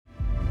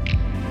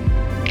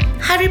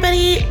Hi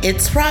everybody,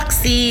 it's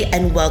Roxy,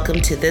 and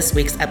welcome to this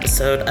week's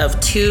episode of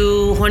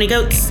Two Horny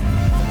Goats.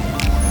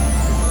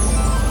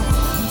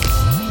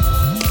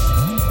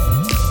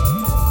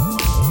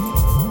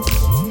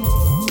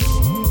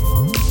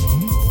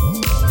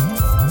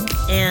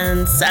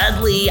 And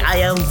sadly, I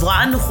am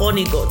one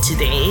horny goat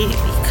today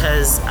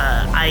because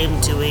I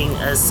am doing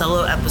a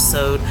solo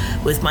episode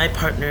with my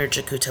partner,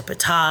 Jakuta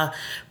Pata.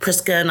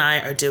 Priska and I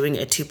are doing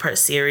a two-part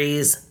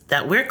series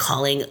that we're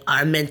calling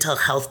our mental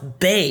health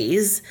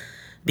Baes,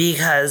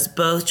 because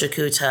both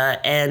Jakuta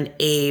and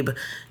Abe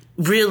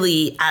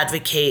really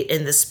advocate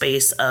in the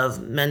space of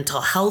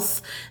mental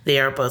health. They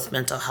are both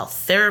mental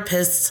health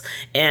therapists,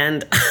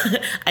 and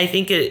I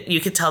think you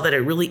could tell that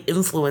it really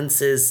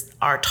influences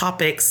our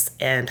topics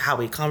and how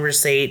we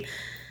conversate.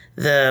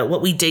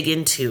 What we dig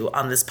into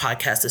on this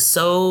podcast is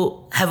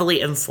so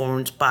heavily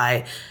informed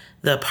by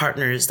the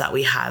partners that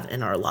we have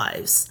in our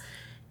lives.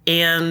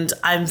 And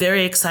I'm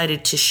very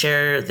excited to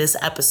share this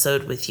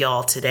episode with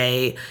y'all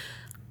today,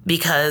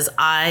 because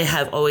I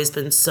have always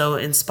been so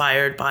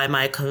inspired by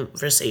my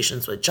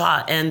conversations with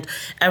Ja. And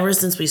ever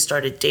since we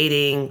started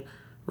dating,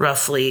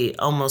 roughly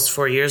almost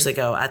 4 years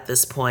ago at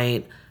this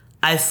point,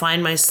 I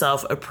find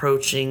myself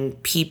approaching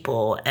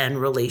people and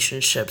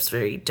relationships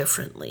very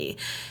differently.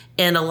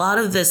 And a lot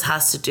of this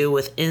has to do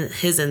with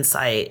his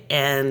insight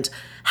and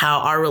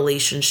how our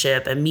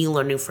relationship and me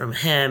learning from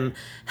him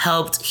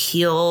helped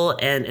heal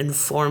and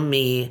inform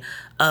me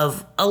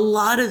of a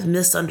lot of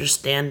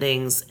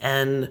misunderstandings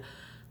and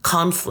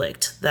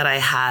conflict that I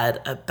had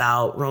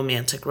about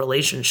romantic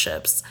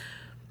relationships.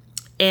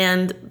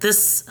 And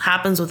this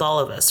happens with all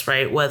of us,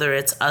 right? Whether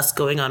it's us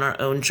going on our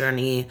own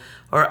journey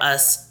or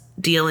us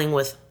dealing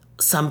with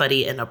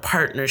somebody in a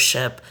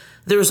partnership,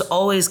 there's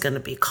always going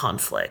to be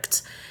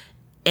conflict.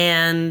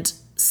 And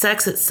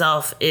sex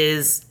itself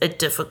is a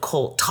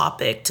difficult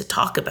topic to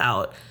talk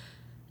about,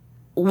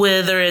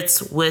 whether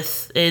it's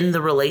within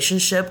the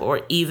relationship or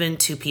even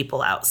to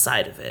people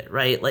outside of it,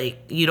 right? Like,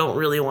 you don't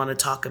really want to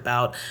talk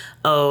about,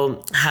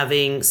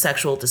 having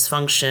sexual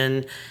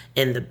dysfunction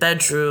in the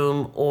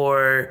bedroom,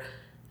 or,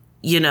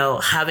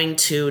 having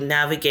to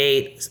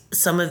navigate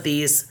some of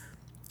these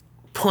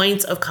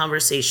points of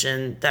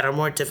conversation that are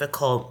more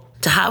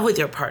difficult to have with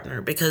your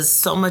partner, because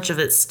so much of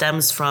it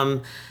stems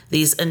from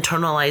these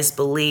internalized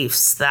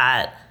beliefs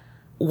that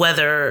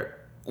whether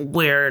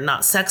we're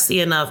not sexy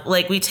enough,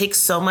 like, we take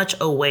so much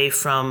away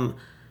from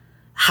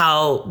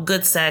how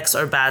good sex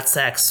or bad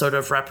sex sort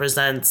of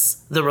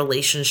represents the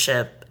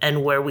relationship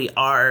and where we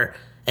are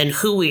and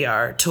who we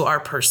are to our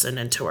person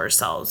and to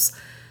ourselves.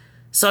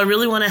 So I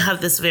really want to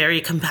have this very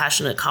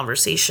compassionate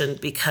conversation,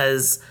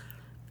 because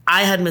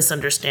I had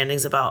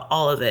misunderstandings about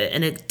all of it,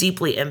 and it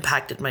deeply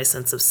impacted my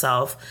sense of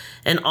self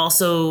and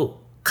also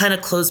kind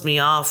of closed me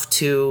off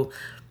to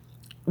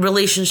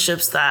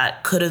relationships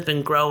that could have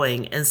been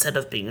growing instead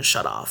of being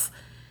shut off.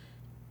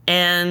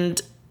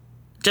 And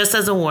just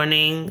as a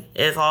warning,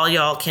 if all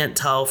y'all can't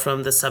tell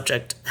from the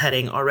subject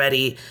heading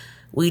already,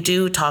 we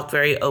do talk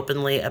very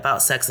openly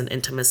about sex and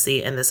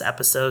intimacy in this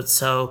episode.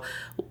 So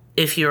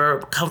if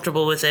you're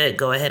comfortable with it,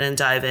 go ahead and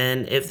dive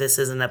in. If this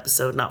is an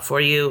episode not for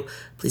you,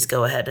 please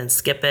go ahead and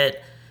skip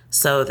it.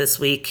 So this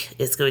week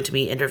it's going to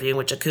be interviewing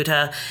with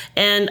Jakuta.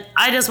 And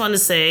I just want to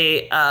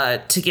say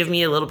to give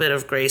me a little bit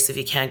of grace if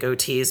you can't go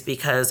tease,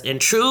 because in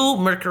true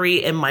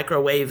Mercury and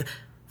microwave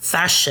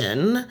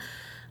fashion,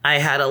 I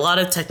had a lot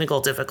of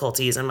technical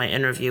difficulties in my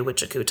interview with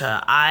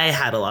Jakuta. I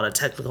had a lot of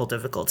technical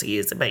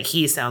difficulties, but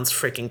he sounds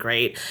freaking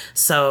great.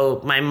 So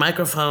my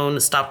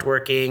microphone stopped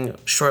working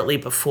shortly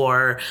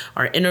before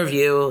our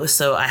interview,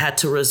 so I had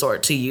to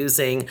resort to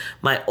using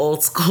my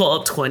old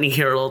school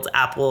 20-year-old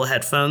Apple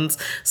headphones.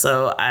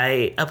 So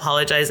I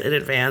apologize in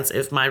advance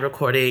if my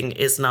recording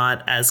is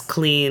not as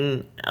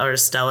clean or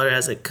stellar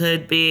as it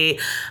could be,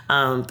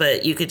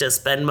 but you could just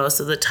spend most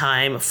of the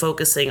time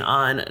focusing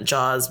on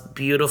Ja's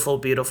beautiful,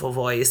 beautiful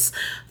voice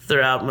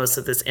throughout most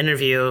of this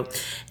interview.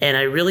 And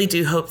I really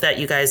do hope that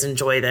you guys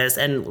enjoy this,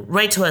 and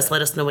write to us,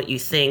 let us know what you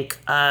think.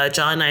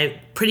 John and I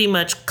pretty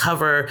much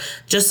cover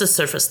just a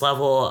surface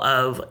level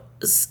of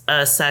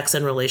sex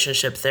and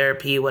relationship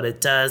therapy, what it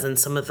does, and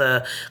some of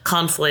the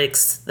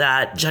conflicts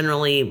that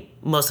generally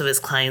most of his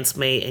clients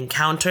may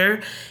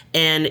encounter.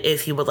 And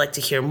if you would like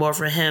to hear more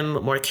from him,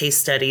 more case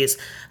studies,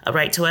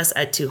 write to us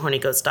at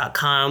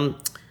twohornygoats.com.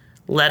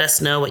 Let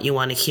us know what you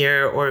want to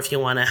hear, or if you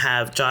want to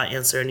have Ja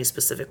answer any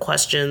specific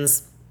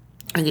questions.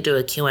 I could do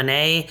a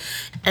Q&A.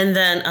 And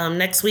then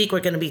next week,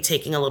 we're going to be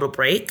taking a little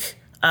break.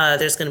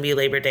 There's going to be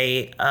Labor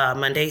Day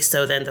Monday.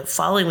 So then the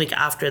following week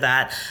after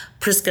that,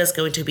 Priska is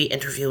going to be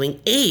interviewing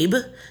Abe,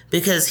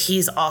 because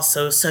he's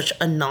also such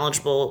a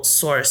knowledgeable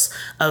source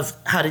of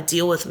how to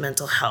deal with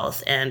mental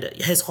health, and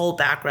his whole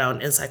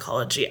background in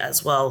psychology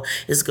as well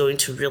is going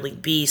to really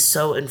be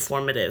so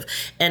informative.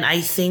 And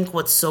I think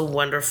what's so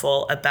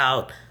wonderful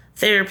about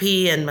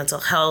therapy and mental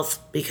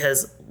health,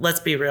 because let's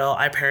be real,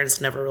 our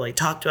parents never really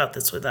talked about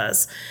this with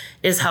us,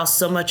 is how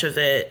so much of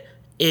it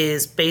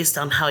is based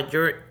on how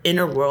your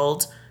inner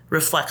world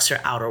reflects your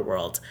outer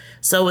world.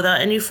 So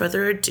without any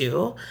further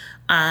ado,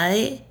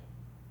 I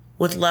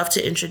would love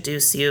to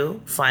introduce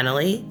you,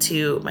 finally,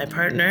 to my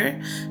partner,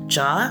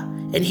 Ja,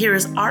 and here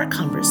is our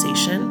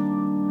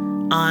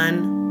conversation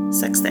on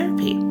sex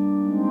therapy.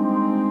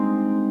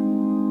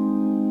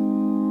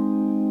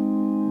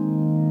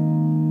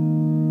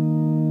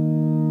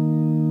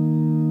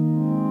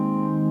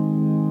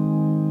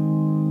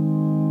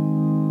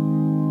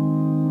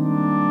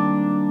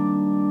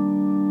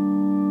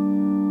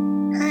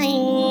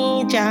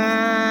 Hi,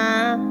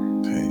 Ja.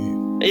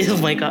 Hey. Oh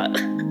my God.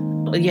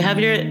 You have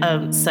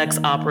your sex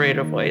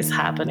operator voice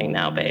happening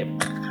now, babe.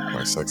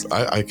 My sex.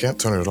 I can't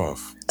turn it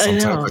off. I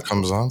Sometimes know. it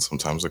comes on,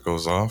 sometimes it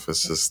goes off.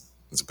 It's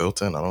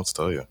built in. I don't know what to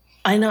tell you.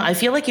 I know. I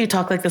feel like you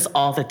talk like this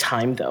all the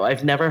time, though.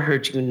 I've never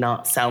heard you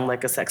not sound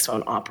like a sex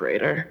phone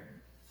operator.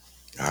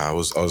 I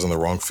was in the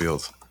wrong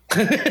field.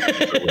 We're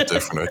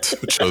different.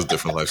 I chose a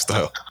different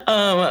lifestyle.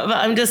 But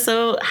I'm just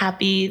so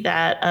happy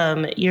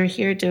that you're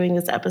here doing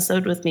this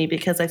episode with me,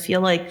 because I feel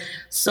like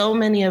so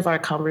many of our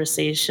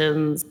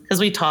conversations,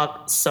 because we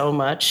talk so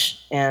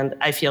much, and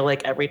I feel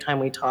like every time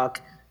we talk,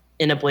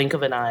 in a blink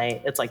of an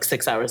eye, it's like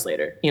 6 hours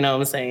later. You know what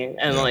I'm saying?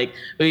 And Yeah. like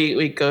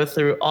we go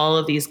through all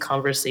of these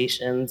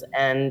conversations,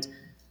 and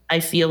I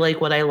feel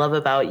like what I love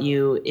about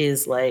you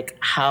is like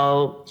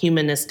how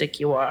humanistic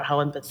you are, how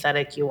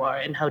empathetic you are,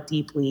 and how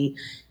deeply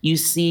you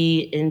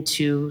see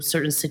into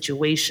certain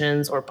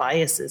situations or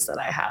biases that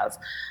I have,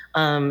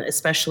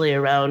 especially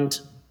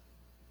around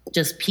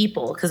just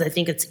people, because I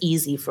think it's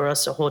easy for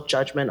us to hold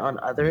judgment on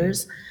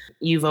others.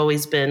 You've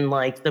always been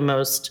like the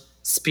most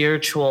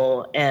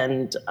spiritual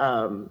and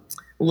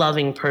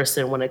loving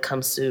person when it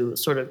comes to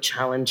sort of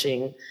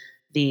challenging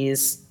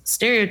these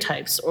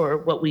stereotypes or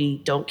what we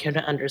don't care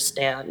to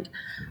understand.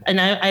 And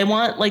I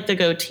want like the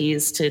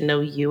goatees to know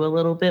you a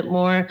little bit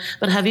more,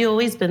 but have you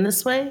always been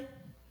this way?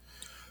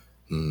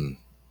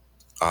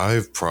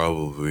 I've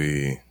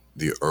probably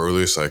the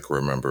earliest I can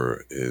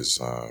remember is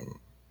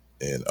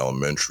in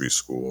elementary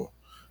school.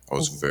 I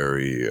was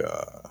very,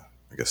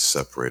 I guess,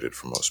 separated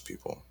from most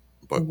people.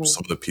 But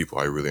some of the people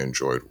I really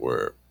enjoyed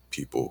were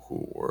people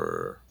who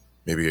were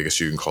maybe I guess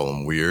you can call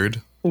them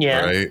weird,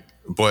 Yeah. right?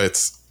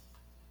 But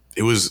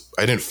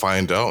I didn't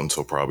find out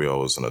until probably I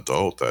was an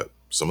adult that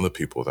some of the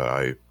people that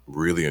I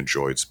really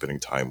enjoyed spending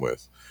time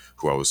with,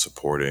 who I was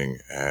supporting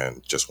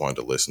and just wanted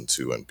to listen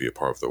to and be a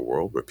part of their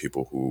world, were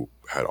people who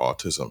had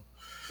autism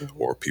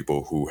or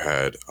people who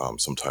had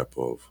some type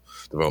of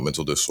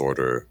developmental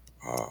disorder.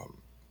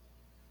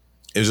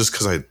 It was just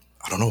because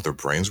I don't know, their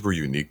brains were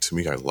unique to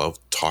me. I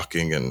loved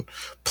talking and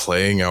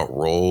playing out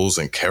roles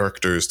and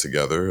characters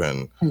together.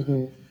 And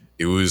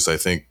it was, I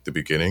think, the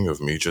beginning of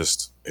me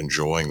just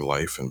enjoying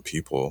life and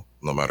people,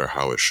 no matter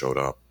how it showed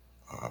up.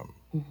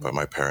 But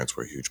my parents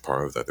were a huge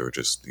part of that. They were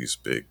just these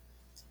big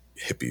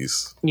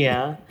hippies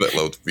Yeah. that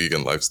loved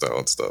vegan lifestyle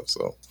and stuff.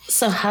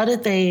 So, how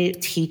did they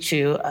teach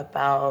you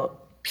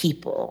about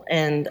people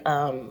and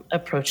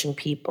approaching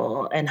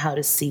people and how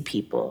to see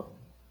people?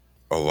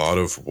 A lot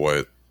of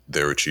what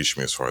they were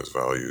teaching me as far as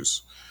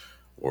values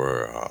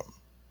were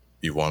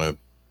you want to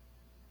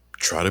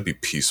try to be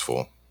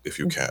peaceful if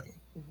you can,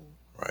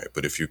 right?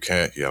 But if you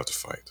can't, you have to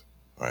fight,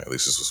 right? At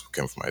least this was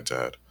came from my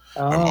dad.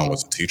 My mom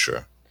was a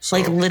teacher, so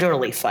Like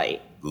literally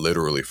fight.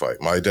 literally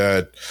fight. My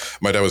dad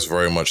was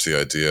very much the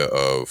idea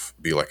of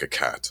be like a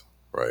cat,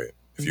 right?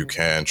 If you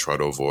can, try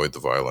to avoid the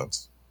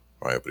violence,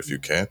 right? But if you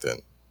can't, then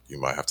you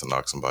might have to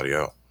knock somebody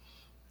out.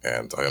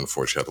 And I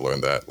unfortunately had to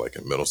learn that like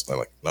in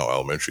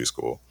elementary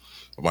school.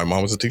 But my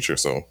mom was a teacher,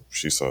 so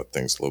she saw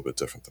things a little bit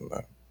different than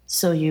that.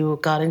 So, you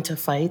got into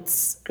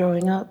fights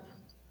growing up?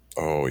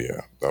 Oh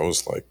yeah, that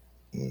was like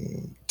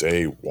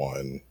day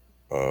one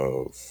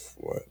of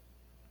what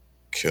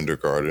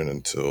kindergarten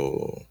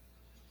until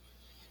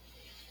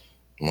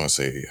I want to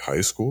say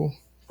high school,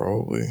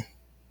 probably.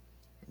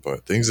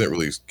 But things didn't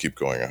really keep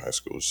going in high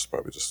school. It's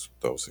probably just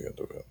that was the end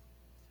of it.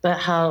 But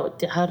how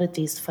did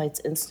these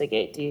fights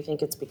instigate? Do you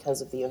think it's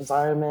because of the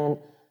environment?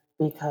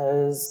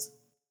 Because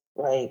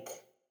like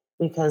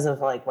because of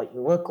like what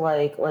you look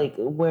like? Like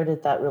where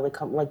did that really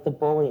come? Like the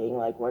bullying?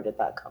 Like where did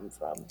that come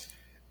from?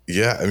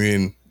 Yeah, I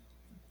mean,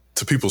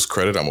 to people's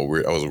credit, I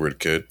was a weird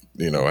kid.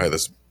 I had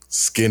this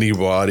skinny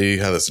body,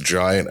 had this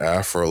giant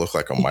afro, looked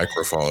like a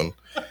microphone,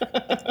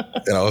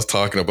 and I was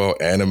talking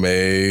about anime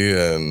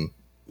and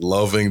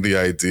loving the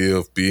idea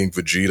of being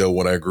Vegeta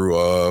when I grew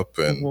up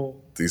and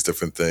these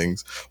different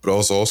things. But I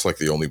was also like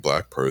the only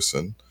black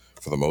person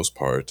for the most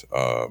part.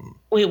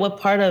 Wait, what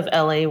part of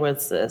LA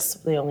was this?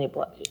 The only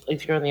black?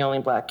 If you're the only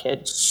black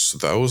kid? So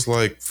that was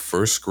like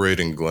first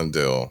grade in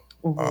Glendale.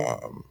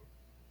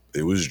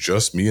 It was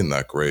just me in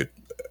that grade.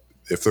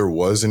 If there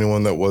was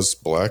anyone that was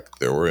black,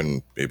 they were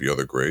in maybe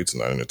other grades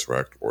and I didn't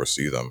interact or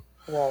see them.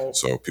 Right.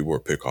 So people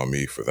would pick on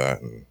me for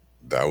that. And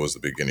that was the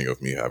beginning of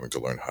me having to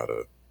learn how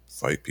to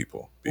fight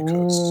people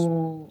because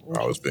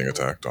I was being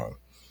attacked on.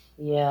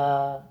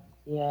 Yeah,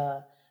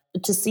 yeah.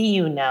 To see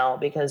you now,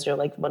 because you're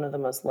like one of the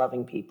most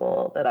loving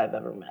people that I've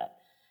ever met.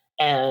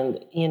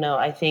 And,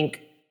 I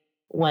think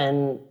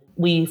when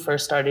we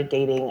first started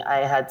dating,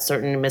 I had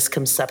certain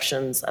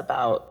misconceptions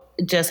about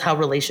just how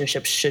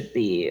relationships should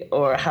be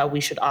or how we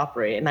should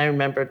operate. And I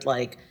remembered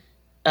like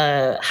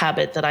a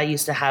habit that I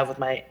used to have with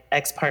my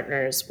ex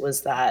partners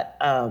was that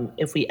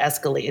if we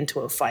escalate into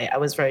a fight, I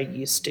was very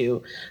used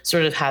to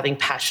sort of having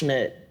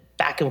passionate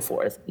back and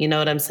forth. You know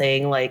what I'm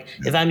saying? Like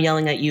if I'm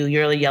yelling at you,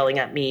 you're yelling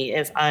at me.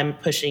 If I'm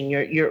pushing,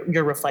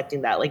 you're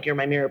reflecting that. Like you're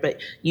my mirror. But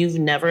you've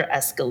never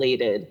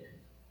escalated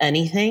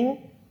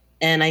anything.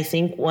 And I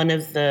think one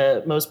of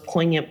the most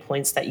poignant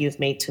points that you've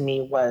made to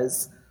me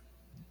was,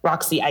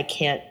 Roxy, I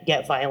can't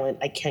get violent.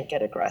 I can't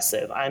get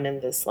aggressive. I'm in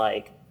this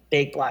like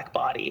big black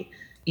body.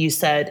 You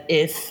said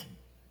if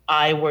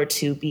I were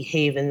to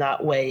behave in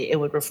that way, it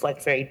would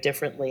reflect very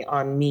differently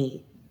on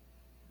me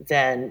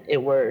than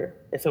it were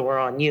if it were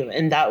on you.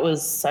 And that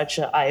was such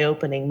an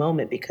eye-opening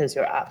moment because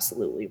you're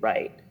absolutely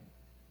right.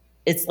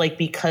 It's like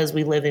because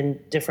we live in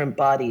different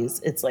bodies,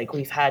 it's like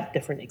we've had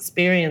different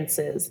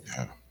experiences,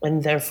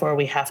 and therefore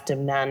we have to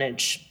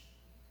manage,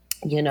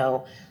 you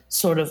know,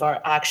 sort of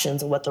our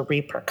actions and what the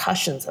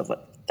repercussions of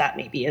what that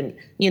may be. And,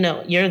 you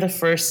know, you're my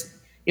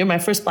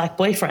first black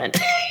boyfriend.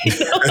 You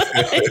know what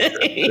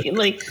I mean?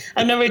 Like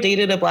I've never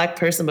dated a black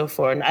person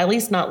before, and at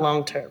least not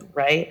long term,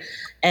 right?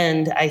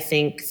 And I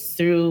think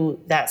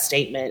through that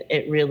statement,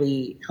 it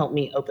really helped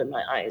me open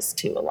my eyes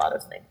to a lot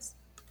of things.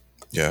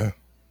 Yeah.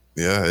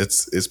 Yeah,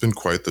 it's been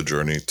quite the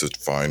journey to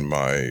find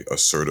my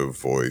assertive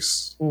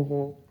voice,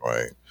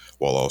 right?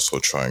 While also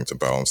trying to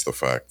balance the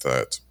fact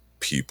that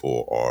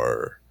people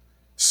are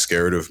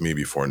scared of me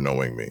before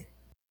knowing me.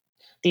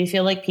 Do you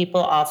feel like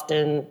people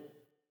often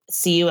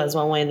see you as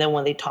one way, and then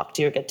when they talk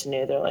to you or get to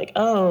know you, they're like,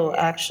 oh,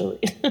 actually.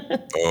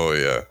 Oh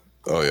yeah.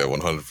 Oh yeah,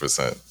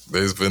 100%.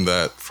 There's been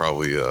that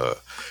probably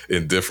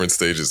in different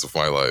stages of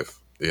my life,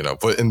 you know.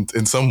 But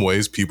in some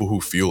ways, people who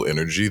feel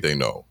energy, they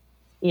know.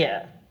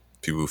 Yeah.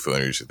 People who feel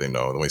energy, they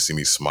know. When they see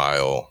me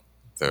smile,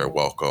 they're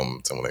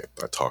welcomed. And when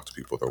I talk to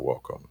people, they're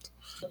welcomed.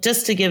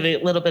 Just to give a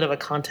little bit of a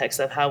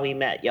context of how we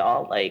met,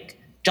 y'all, like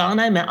John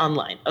and I met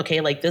online. Okay.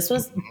 Like this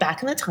was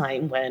back in the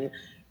time when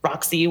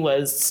Roxy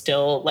was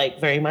still like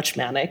very much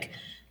manic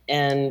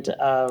and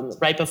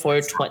right before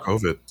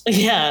COVID.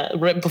 Yeah,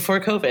 right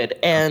before COVID.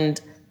 And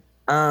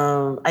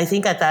I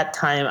think at that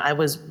time I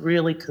was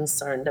really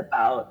concerned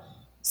about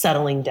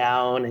settling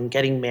down and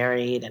getting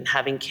married and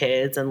having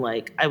kids. And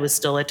like I was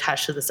still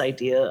attached to this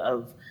idea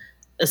of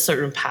a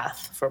certain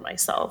path for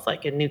myself,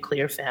 like a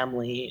nuclear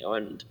family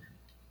and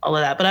all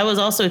of that. But I was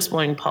also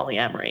exploring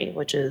polyamory,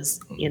 which is,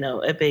 you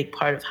know, a big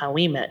part of how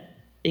we met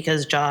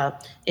because Ja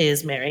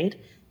is married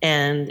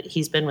and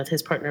he's been with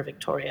his partner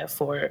Victoria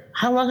for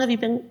how long have you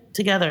been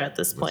together at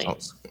this point?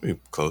 It's gonna be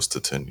close to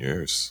 10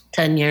 years.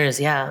 10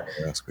 years, yeah.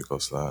 Yeah, it's gonna be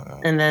close to that.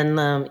 Yeah. And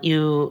then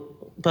you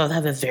both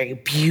have a very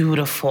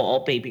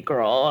beautiful baby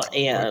girl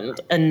and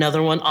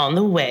another one on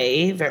the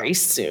way very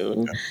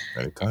soon.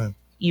 Yeah, anytime.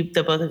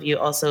 The both of you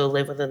also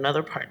live with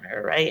another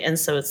partner, right? And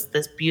so it's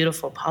this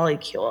beautiful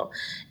polycule.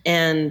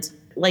 And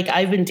like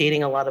I've been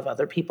dating a lot of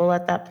other people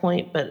at that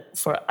point, but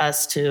for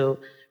us to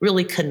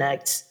really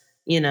connect,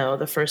 you know,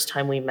 the first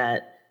time we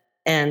met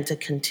and to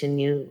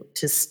continue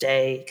to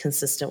stay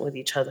consistent with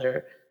each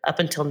other up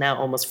until now,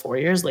 almost 4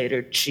 years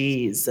later,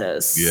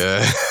 Jesus.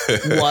 Yeah.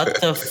 What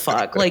the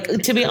fuck? Like,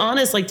 to be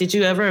honest, like, did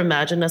you ever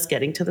imagine us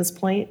getting to this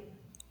point?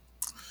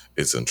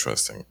 It's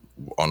interesting.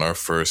 On our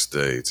first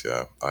date,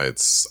 yeah, I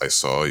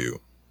saw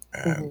you,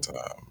 and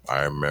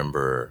I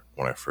remember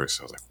when I first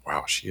saw, I was like,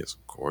 "Wow, she is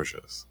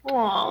gorgeous."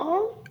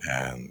 Aww.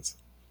 And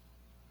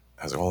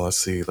I was like, "Well, let's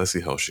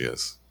see how she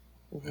is."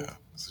 Yeah,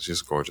 so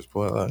she's gorgeous,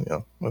 but you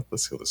know,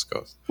 let's see how this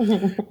goes.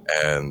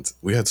 And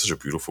we had such a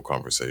beautiful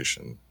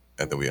conversation,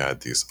 and then we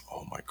had these.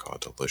 Oh my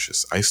god,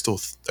 delicious! I still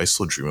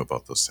dream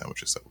about those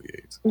sandwiches that we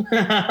ate.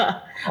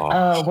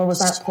 What was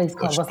that place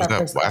called? What's that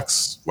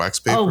place wax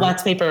paper? Oh,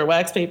 wax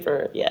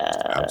paper. Yeah,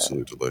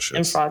 absolutely delicious.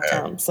 In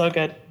Frogtown, so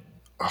good.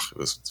 It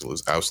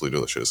was absolutely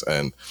delicious,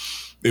 and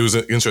it was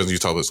interesting. You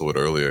talked about this a little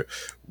bit earlier.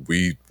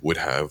 We would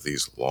have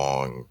these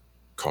long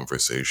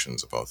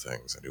conversations about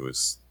things, and it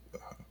was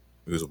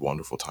a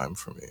wonderful time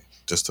for me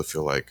just to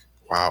feel like,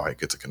 wow, I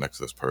get to connect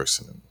to this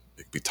person, and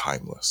it could be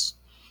timeless,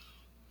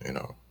 you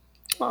know.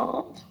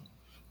 Oh.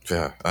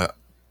 Yeah,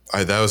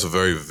 I that was a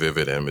very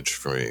vivid image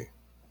for me.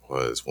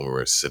 Was when we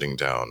were sitting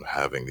down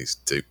having these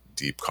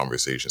deep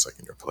conversations, like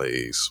in your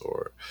place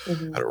or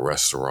at a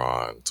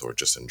restaurant, or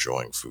just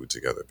enjoying food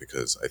together.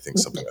 Because I think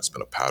something that's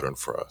been a pattern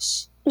for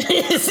us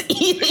is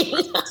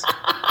eating.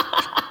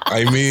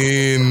 I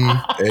mean,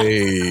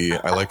 hey,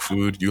 I like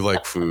food. You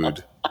like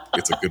food.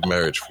 It's a good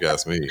marriage, if you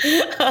ask me.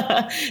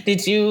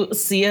 Did you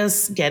see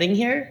us getting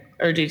here,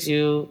 or did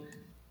you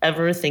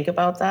ever think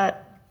about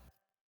that?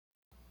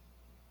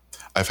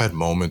 I've had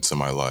moments in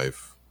my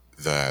life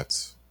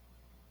that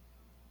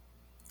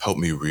help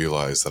me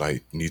realize that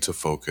I need to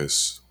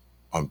focus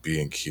on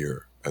being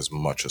here as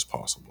much as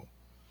possible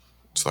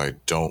so I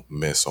don't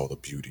miss all the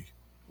beauty.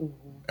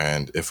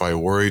 And if I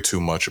worry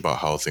too much about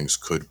how things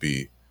could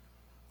be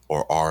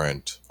or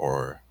aren't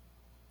or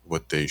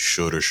what they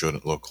should or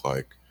shouldn't look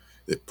like,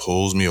 it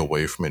pulls me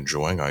away from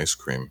enjoying ice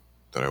cream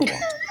that I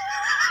want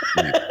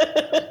to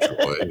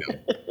enjoy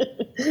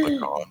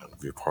click on and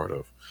be a part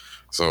of.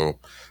 So,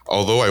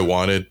 although I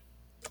wanted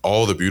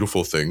all the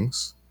beautiful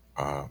things,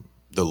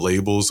 the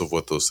labels of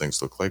what those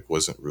things look like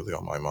wasn't really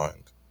on my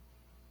mind.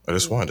 I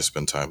just wanted to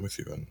spend time with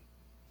you. And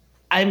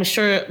I'm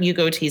sure you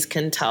goatees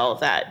can tell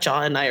that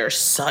John and I are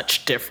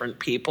such different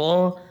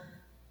people.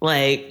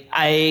 Like,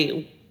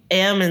 I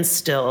am and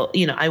still,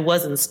 I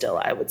was and still,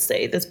 I would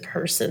say, this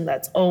person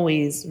that's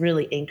always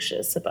really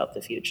anxious about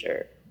the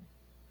future,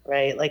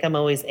 right? Like, I'm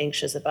always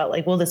anxious about,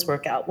 like, will this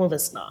work out? Will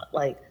this not?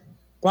 Like,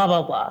 blah,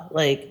 blah, blah.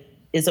 Like,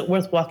 is it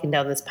worth walking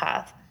down this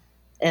path?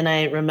 And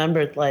I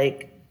remembered,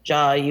 like,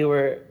 Ja,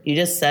 you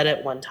just said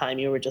it one time.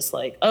 You were just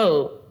like,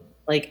 oh,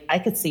 like, I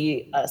could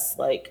see us,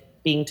 like,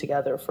 being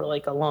together for,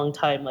 like, a long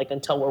time, like,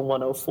 until we're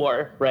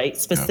 104, right? yeah,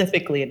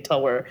 Specifically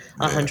until we're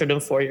yeah,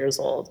 104 years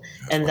old.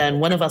 that's And when then my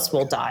one kid of was us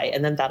will die,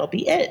 and then that'll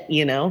be it.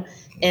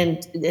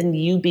 And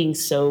you being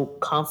so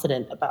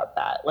confident about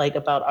that, like,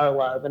 about our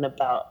love and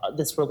about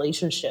this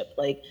relationship,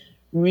 like,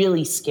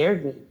 really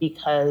scared me,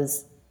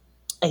 because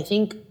I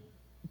think,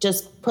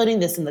 just putting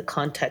this in the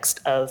context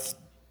of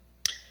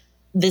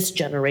this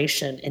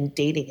generation and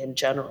dating in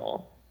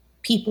general,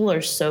 people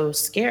are so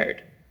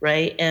scared,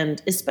 right? And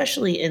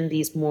especially in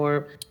these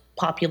more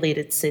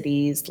populated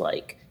cities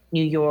like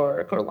New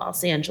York or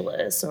Los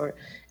Angeles, or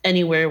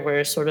anywhere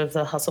where sort of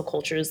the hustle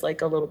culture is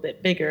like a little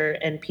bit bigger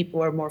and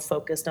people are more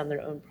focused on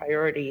their own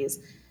priorities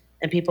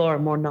and people are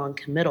more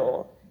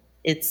non-committal.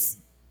 It's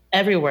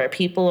everywhere.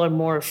 People are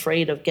more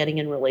afraid of getting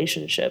in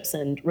relationships,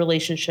 and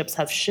relationships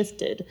have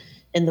shifted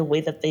in the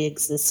way that they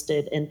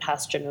existed in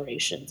past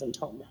generations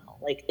until now.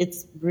 Like,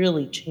 it's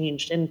really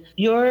changed. And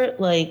your,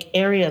 like,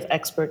 area of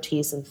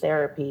expertise in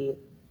therapy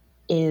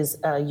is,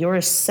 you're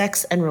a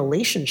sex and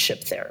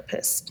relationship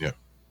therapist. yeah.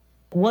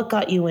 What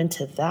got you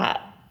into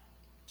that?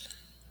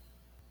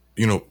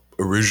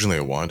 Originally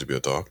I wanted to be a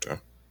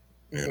doctor,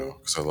 Mm-hmm.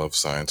 because I love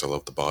science, I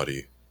love the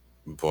body,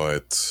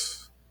 but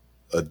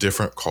a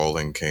different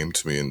calling came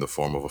to me in the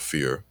form of a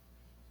fear,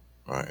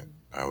 right?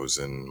 I was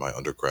in my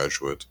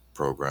undergraduate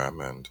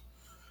program and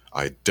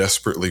I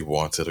desperately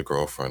wanted a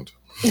girlfriend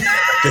at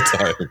the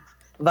time.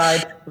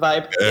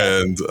 Vibe,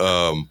 yes.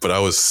 And, but I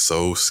was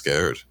so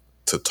scared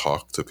to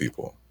talk to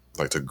people,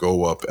 like to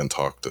go up and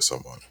talk to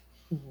someone,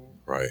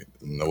 Mm-hmm. right?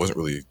 And I wasn't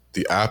really,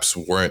 the apps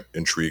weren't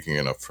intriguing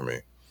enough for me.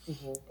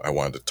 Mm-hmm. I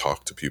wanted to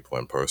talk to people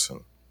in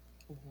person.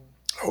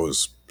 Mm-hmm. I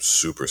was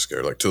super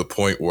scared, like to the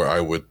point where I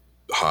would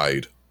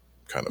hide,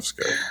 kind of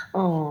scared.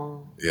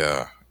 Oh.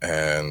 Yeah.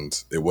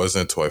 And it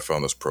wasn't until I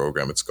found this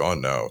program, it's gone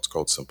now, it's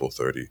called Simple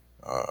 30.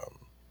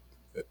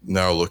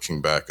 Now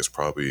looking back, it's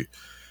probably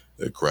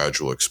a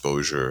gradual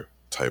exposure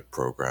type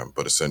program,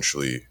 but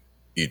essentially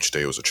each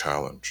day was a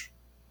challenge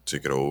to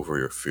get over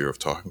your fear of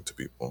talking to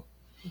people.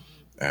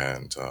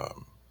 And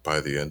by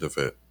the end of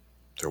it,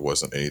 there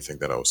wasn't anything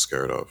that I was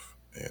scared of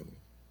in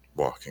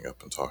walking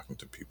up and talking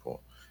to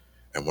people.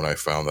 And when I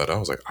found that, I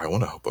was like, I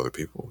want to help other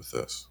people with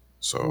this.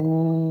 So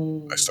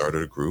I Mm.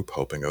 started a group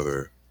helping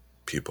other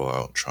people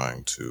out,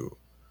 trying to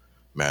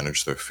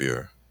manage their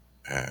fear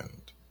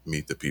and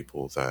meet the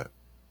people that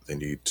they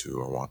need to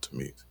or want to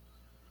meet.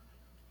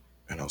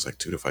 And I was like,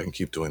 dude, if I can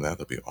keep doing that,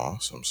 that'd be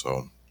awesome.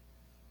 So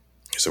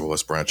he said, well,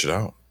 let's branch it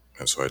out.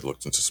 And so I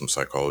looked into some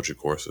psychology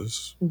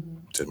courses, Mm-hmm.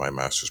 did my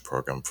master's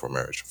program for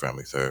marriage and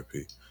family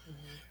therapy.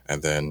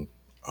 And then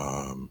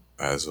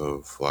as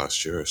of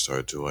last year, I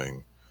started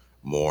doing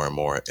more and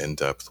more in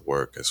depth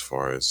work as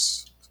far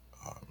as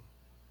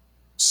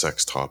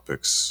sex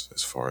topics,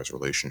 as far as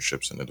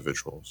relationships and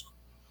individuals.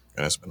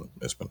 And it's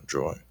been a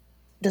joy.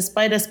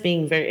 Despite us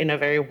being in a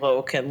very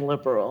woke and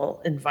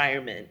liberal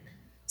environment,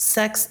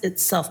 sex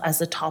itself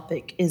as a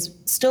topic is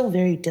still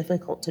very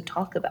difficult to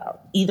talk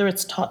about. Either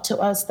it's taught to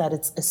us that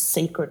it's a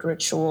sacred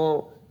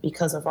ritual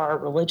because of our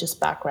religious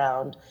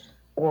background,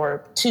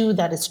 or two,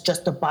 that it's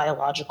just a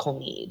biological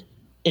need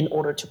in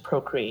order to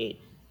procreate.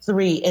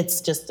 Three,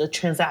 it's just a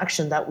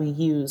transaction that we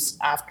use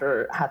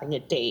after having a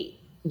date,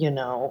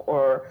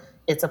 or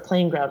it's a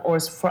playing ground, or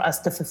it's for us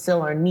to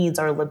fulfill our needs,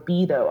 our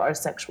libido, our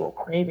sexual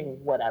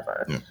craving,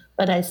 whatever. Yeah.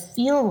 But I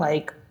feel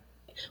like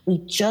we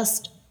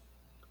just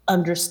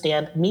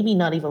understand, maybe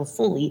not even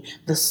fully,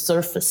 the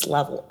surface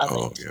level of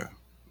Oh, it. yeah.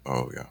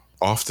 Oh, yeah.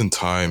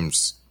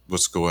 Oftentimes,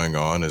 what's going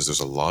on is there's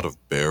a lot of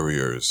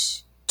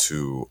barriers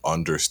to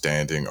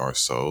understanding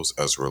ourselves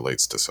as it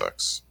relates to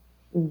sex.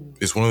 Mm.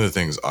 It's one of the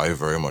things I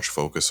very much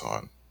focus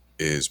on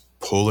is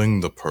pulling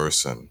the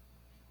person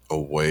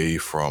away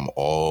from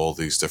all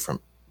these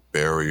different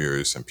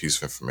barriers and pieces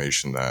of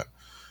information that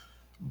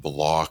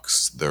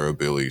blocks their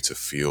ability to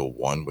feel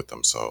one with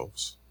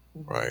themselves,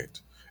 Mm-hmm. right?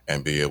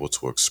 And be able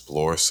to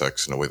explore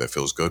sex in a way that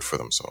feels good for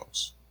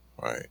themselves,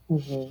 right?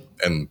 Mm-hmm.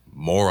 And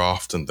more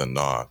often than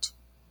not,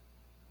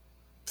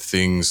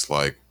 things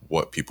like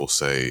what people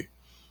say,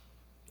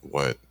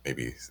 what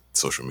maybe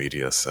social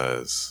media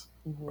says,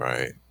 Mm-hmm.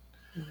 right?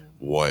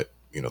 What,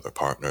 their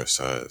partner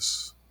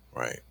says,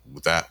 right?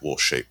 That will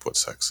shape what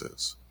sex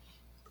is.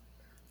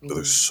 But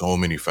there's Mm-hmm. so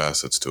many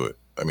facets to it.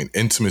 I mean,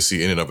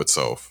 intimacy in and of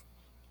itself,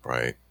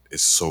 right,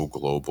 is so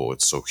global,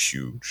 it's so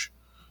huge.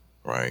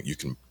 right? You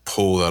can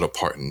pull that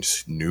apart in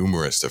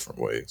numerous different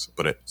ways,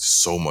 but it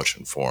so much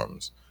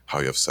informs how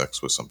you have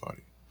sex with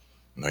somebody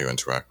and how you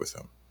interact with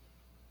them,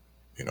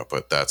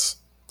 but that's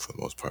for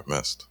the most part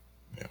missed.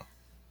 You know,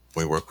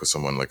 when you work with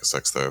someone like a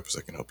sex therapist,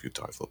 that can help you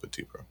dive a little bit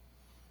deeper.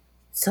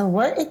 So,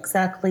 what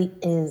exactly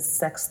is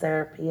sex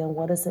therapy and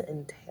what does it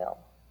entail?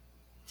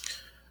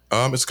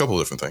 It's a couple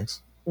of different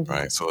things, Mm-hmm.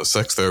 right? So a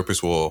sex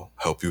therapist will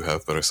help you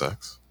have better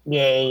sex,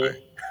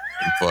 Yay.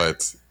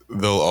 but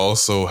they'll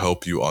also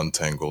help you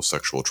untangle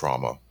sexual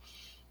trauma,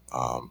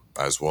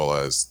 as well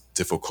as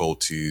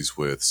difficulties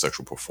with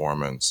sexual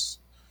performance,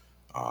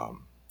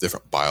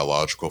 different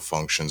biological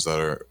functions that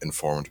are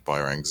informed by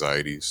our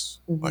anxieties,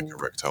 like Mm-hmm.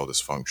 erectile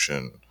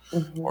dysfunction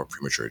Mm-hmm. or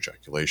premature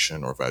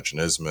ejaculation or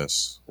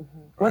vaginismus, Mm-hmm.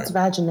 right? What's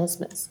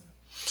vaginismus?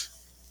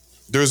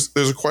 There's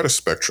quite a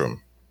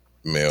spectrum,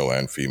 male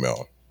and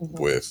female,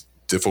 Mm-hmm. with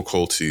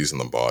difficulties in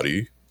the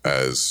body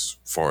as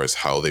far as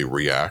how they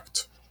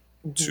react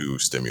Mm-hmm. to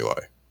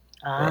stimuli,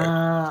 right?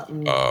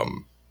 Ah,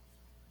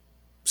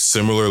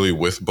 Similarly,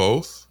 with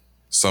both,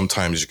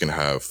 sometimes you can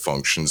have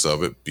functions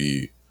of it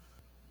be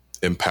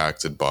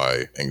impacted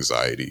by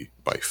anxiety,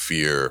 by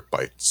fear,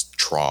 by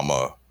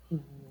trauma, mm-hmm.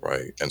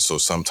 right? And so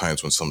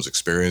sometimes when someone's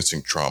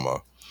experiencing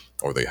trauma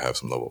or they have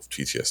some level of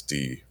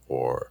PTSD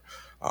or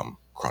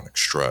chronic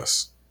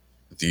stress,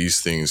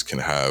 these things can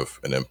have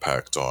an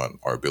impact on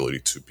our ability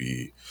to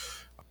be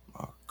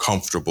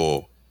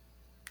comfortable,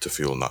 to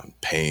feel not in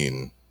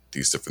pain,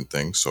 these different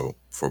things. So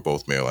for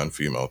both male and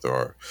female, there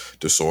are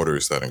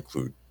disorders that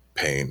include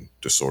pain,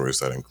 disorders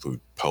that include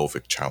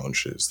pelvic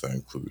challenges, that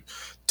include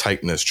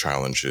tightness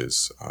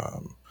challenges,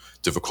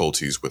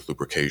 difficulties with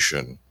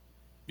lubrication,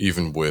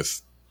 even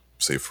with,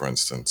 say, for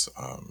instance,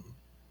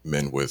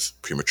 men with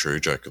premature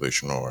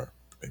ejaculation or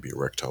maybe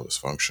erectile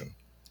dysfunction.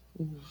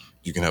 Mm-hmm.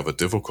 You can have a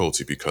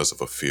difficulty because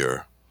of a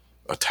fear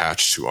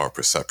attached to our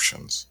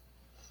perceptions,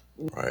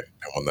 right?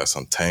 And when that's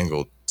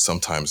untangled,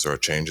 sometimes there are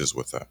changes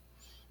with that,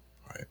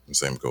 right? And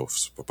same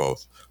goes for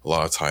both. A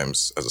lot of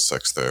times, as a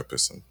sex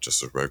therapist and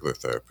just a regular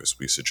therapist,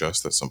 we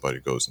suggest that somebody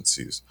goes and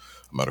sees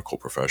a medical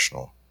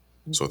professional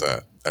so Mm-hmm.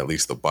 that at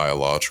least the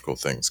biological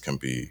things can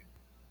be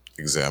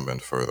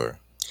examined further.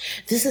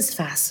 This is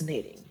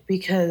fascinating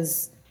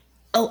because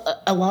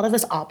a lot of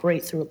us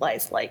operate through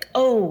life like,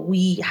 oh,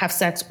 we have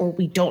sex or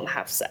we don't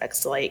have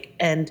sex, like,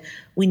 and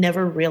we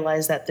never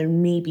realize that there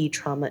may be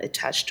trauma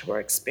attached to our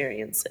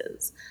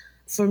experiences.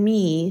 For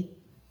me,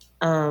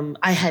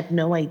 I had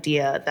no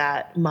idea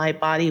that my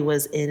body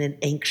was in an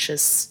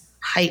anxious,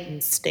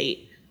 heightened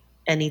state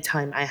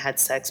anytime I had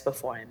sex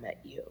before I met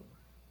you.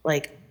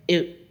 Like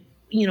it,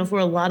 for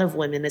a lot of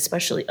women,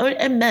 especially,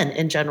 and men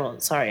in general.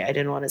 Sorry, I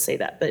didn't want to say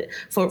that, but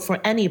for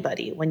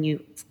anybody, when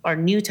you are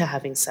new to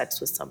having sex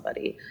with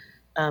somebody,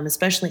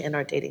 especially in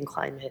our dating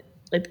climate,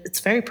 it's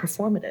very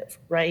performative,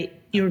 right?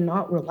 You're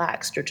not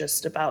relaxed. You're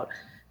just about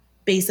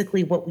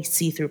basically what we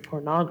see through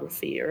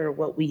pornography or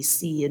what we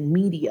see in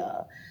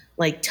media,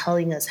 like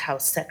telling us how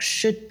sex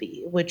should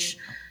be, which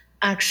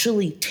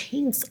actually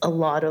taints a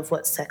lot of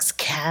what sex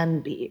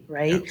can be, Yeah.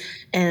 right?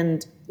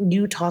 And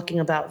you talking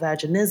about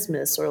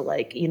vaginismus or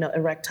like,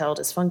 erectile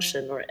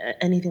dysfunction or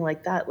anything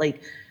like that,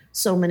 like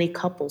so many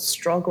couples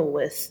struggle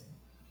with,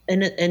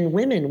 and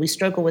women, we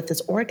struggle with this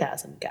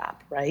orgasm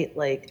gap, right?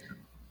 Like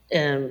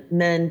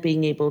men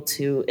being able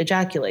to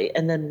ejaculate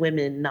and then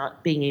women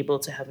not being able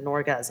to have an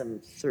orgasm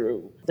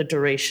through the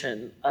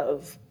duration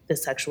of the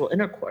sexual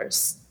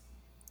intercourse.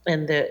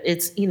 And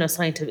it's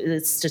scientific,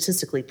 it's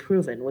statistically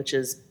proven, which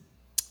is,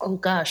 oh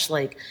gosh,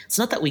 like it's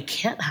not that we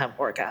can't have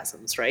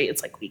orgasms, right?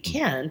 It's like we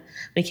can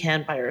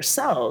by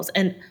ourselves.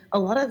 And a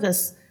lot of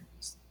us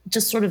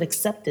just sort of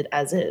accept it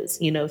as is,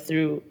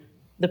 through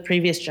the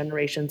previous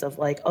generations of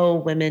like, oh,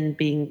 women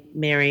being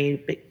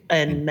married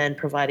and men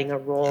providing a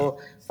Yeah. role,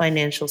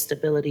 financial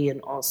stability,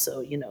 and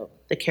also,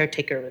 the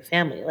caretaker of a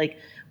family. Like,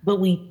 but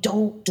we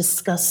don't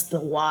discuss the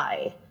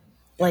why.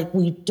 Yeah. Like,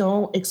 we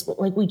don't explore,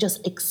 like, we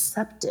just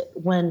accept it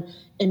when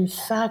in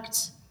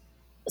fact,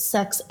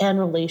 sex and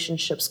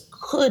relationships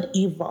could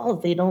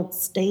evolve. They don't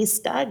stay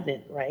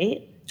stagnant,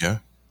 right? Yeah.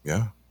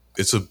 Yeah.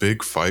 It's a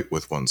big fight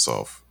with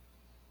oneself.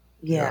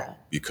 Yeah. Yeah.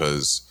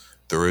 Because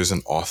there is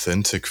an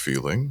authentic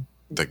feeling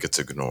that gets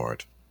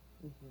ignored,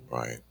 Mm-hmm.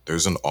 right?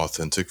 There's an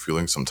authentic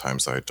feeling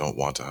sometimes that I don't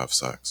want to have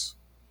sex,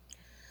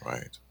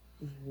 right?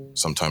 Mm-hmm.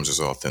 Sometimes there's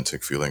an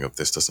authentic feeling of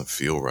this doesn't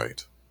feel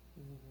right,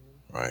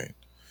 Mm-hmm. right?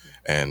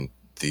 And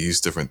these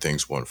different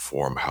things will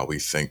inform how we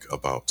think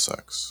about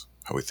sex,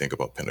 how we think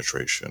about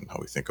penetration, how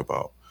we think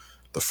about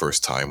the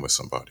first time with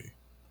somebody,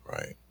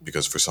 right?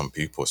 Because for some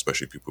people,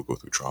 especially people who go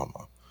through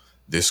trauma,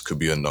 this could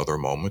be another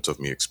moment of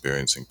me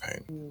experiencing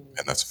pain.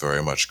 And that's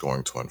very much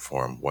going to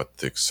inform what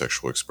the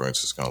sexual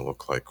experience is going to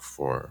look like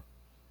for,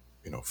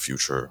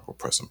 future or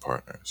present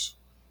partners,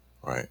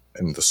 right?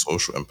 And the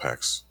social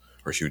impacts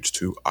are huge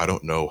too. I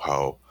don't know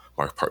how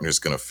my partner is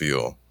going to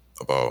feel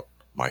about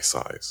my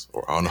size,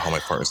 or I don't know how my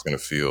partner is going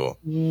to feel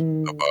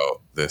Mm-hmm.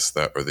 about this,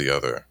 that, or the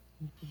other,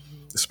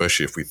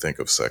 especially if we think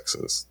of sex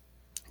as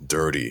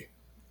dirty,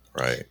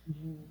 right?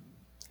 Mm-hmm.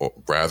 Or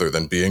rather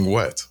than being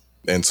wet.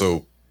 And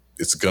so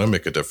it's going to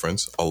make a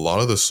difference. A lot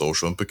of the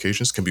social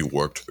implications can be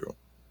worked through.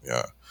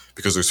 Yeah.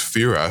 Because there's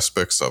fear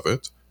aspects of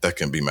it that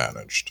can be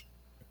managed.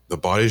 The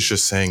body's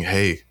just saying,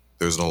 hey,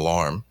 there's an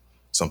alarm.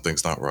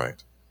 Something's not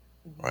right.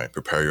 Right?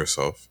 Prepare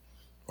yourself,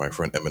 right,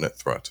 for an imminent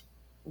threat.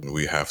 And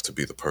we have to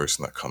be the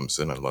person that comes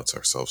in and lets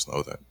ourselves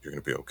know that you're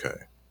going to be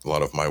okay. A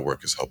lot of my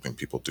work is helping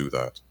people do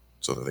that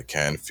so that they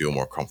can feel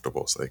more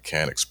comfortable, so they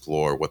can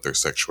explore what their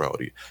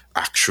sexuality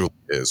actually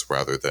is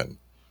rather than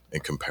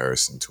in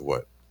comparison to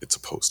what it's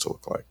supposed to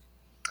look like.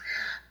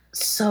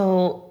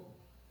 So,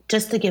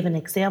 just to give an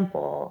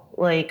example,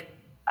 like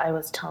I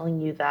was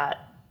telling you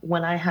that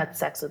when I had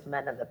sex with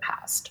men in the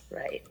past,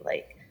 right?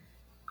 Like,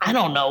 I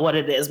don't know what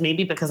it is.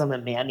 Maybe because I'm a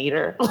man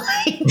eater.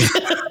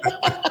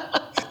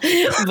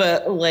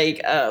 But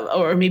like,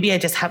 or maybe I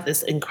just have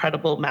this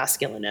incredible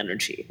masculine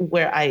energy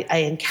where I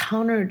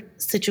encountered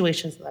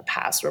situations in the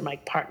past where my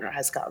partner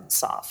has gotten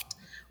soft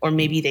or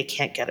maybe they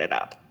can't get it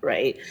up,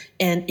 right?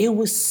 And it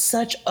was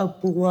such a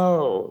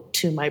blow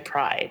to my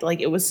pride. Like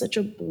it was such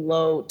a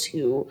blow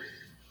to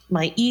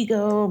my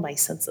ego, my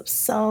sense of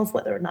self,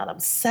 whether or not I'm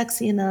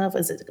sexy enough.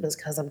 Is it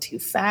because I'm too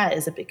fat?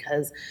 Is it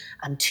because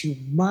I'm too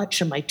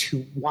much? Am I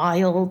too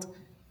wild?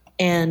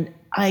 And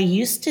I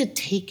used to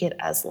take it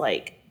as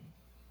like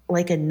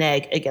a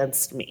neg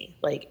against me.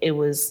 Like it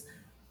was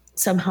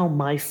somehow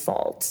my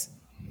fault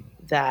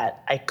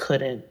that I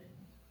couldn't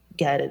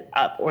get it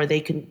up or they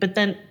can, but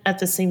then at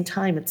the same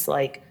time, it's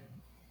like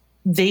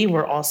they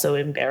were also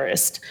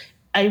embarrassed.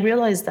 I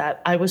realized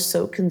that I was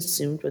so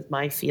consumed with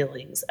my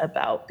feelings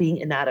about being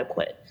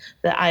inadequate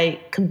that I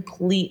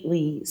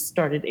completely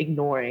started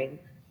ignoring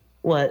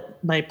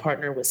what my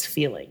partner was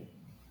feeling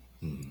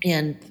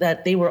and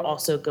that they were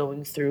also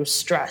going through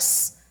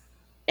stress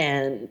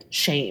and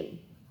shame.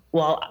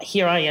 While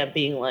here I am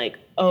being like,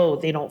 oh,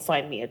 they don't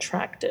find me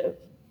attractive,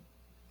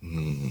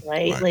 right?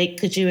 Right. Like,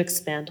 could you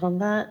expand on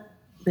that?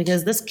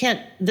 Because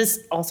this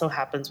also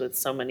happens with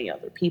so many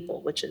other people,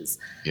 which is,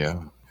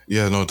 Yeah.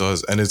 Yeah, no, it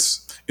does. And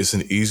it's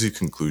an easy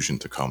conclusion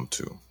to come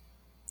to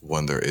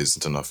when there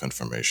isn't enough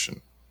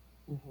information.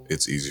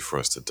 It's easy for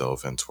us to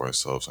delve into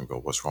ourselves and go,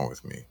 what's wrong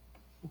with me?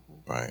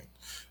 Right.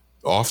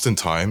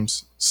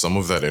 Oftentimes, some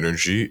of that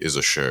energy is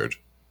a shared,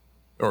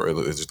 or at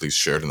least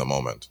shared in the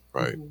moment,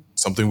 right?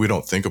 Something we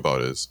don't think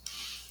about is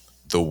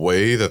the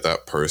way that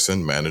that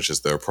person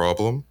manages their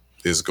problem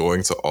is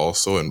going to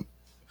also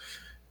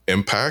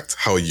impact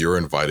how you're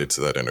invited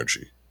to that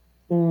energy.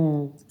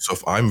 So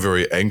if I'm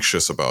very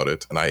anxious about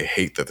it and I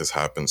hate that this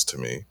happens to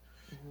me,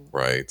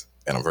 right?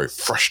 And I'm very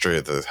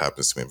frustrated that this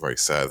happens to me. I'm very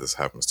sad this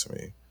happens to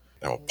me.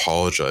 And I'm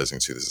apologizing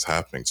to you, this is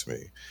happening to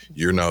me.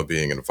 You're now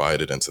being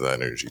invited into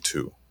that energy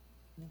too.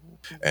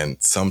 And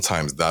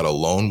sometimes that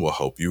alone will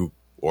help you,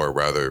 or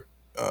rather,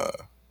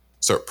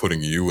 start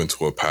putting you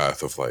into a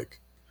path of like,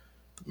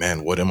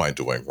 man, what am I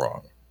doing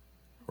wrong?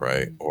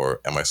 Right?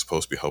 Or am I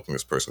supposed to be helping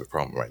this person with a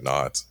problem? Am I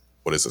not?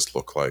 What does this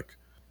look like?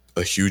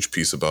 A huge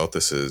piece about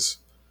this is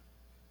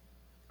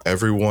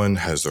everyone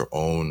has their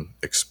own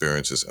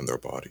experiences in their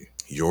body.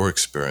 Your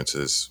experience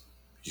is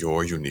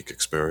your unique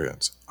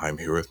experience. I'm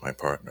here with my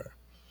partner,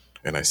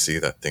 and I see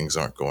that things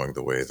aren't going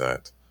the way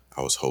that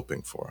I was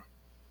hoping for,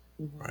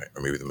 right?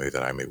 Or maybe the way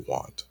that I may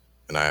want.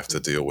 And I have to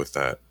deal with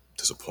that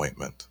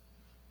disappointment,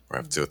 or I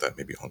have to deal with that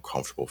maybe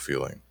uncomfortable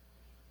feeling.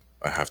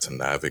 I have to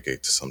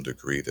navigate to some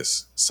degree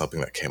this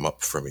something that came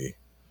up for me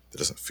that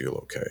doesn't feel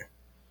okay,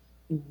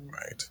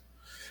 right?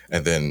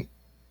 And then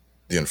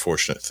the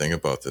unfortunate thing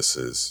about this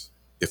is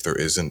if there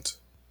isn't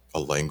a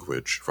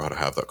language for how to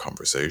have that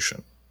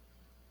conversation,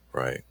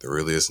 right? There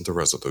really isn't a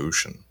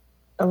resolution.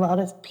 a lot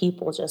of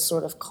people just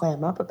sort of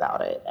clam up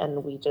about it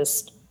and we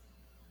just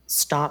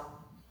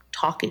stop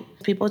talking.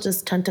 People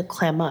just tend to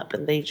clam up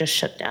and they just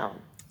shut down.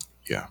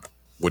 Yeah.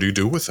 What do you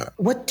do with that?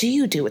 What do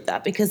you do with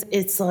that? Because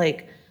it's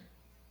like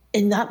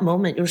in that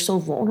moment, you're so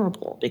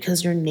vulnerable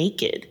because you're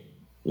naked,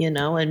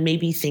 and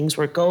maybe things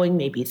were going,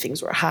 maybe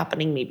things were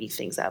happening, maybe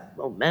things have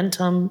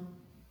momentum.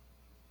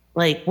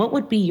 Like, what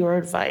would be your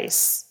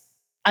advice?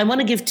 I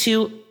want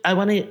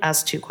to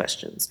ask two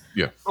questions.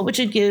 Yeah. What would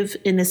you give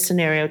in this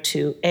scenario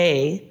to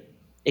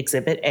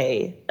exhibit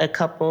a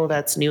couple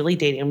that's newly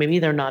dating, or maybe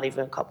they're not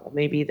even a couple,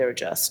 maybe they're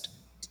just,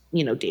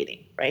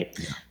 dating, right?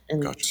 Yeah.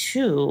 And Gotcha.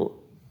 two,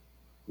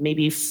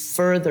 maybe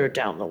further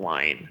down the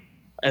line,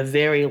 a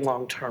very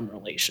long-term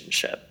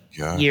relationship,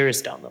 Yeah.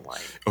 years down the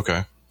line.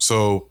 Okay.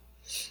 So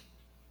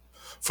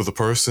for the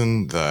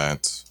person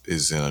that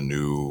is in a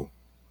new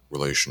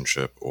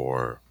relationship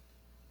or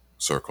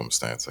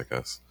circumstance, I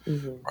guess,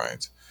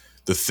 right?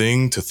 The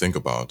thing to think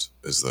about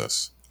is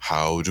this: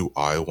 how do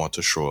I want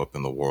to show up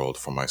in the world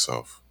for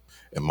myself?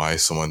 Am I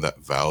someone that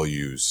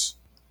values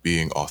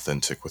being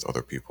authentic with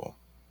other people?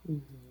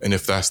 And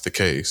if that's the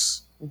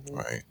case,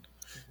 right?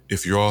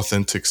 If your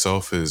authentic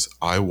self is,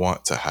 I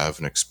want to have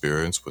an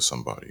experience with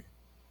somebody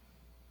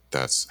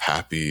that's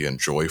happy and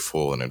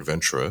joyful and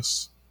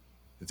adventurous,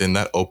 then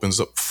that opens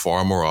up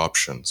far more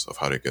options of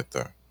how to get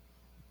there.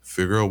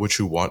 Figure out what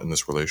you want in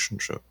this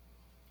relationship.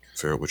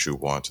 Figure out what you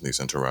want in these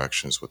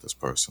interactions with this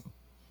person.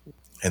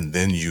 and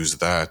then use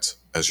that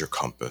as your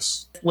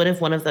compass. What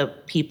if one of the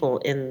people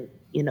in,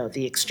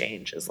 the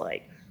exchange is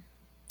like,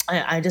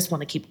 I just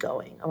want to keep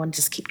going. I want to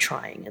just keep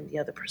trying. And the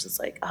other person's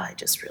like, I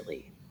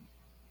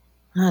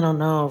don't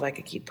know if I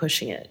could keep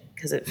pushing it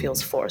because it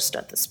feels forced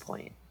at this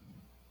point.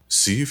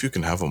 See if you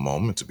can have a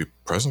moment to be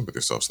present with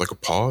yourself. So like a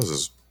pause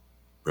is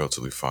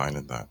relatively fine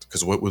in that.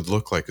 Because what would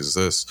look like is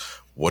this: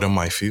 what am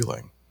I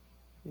feeling?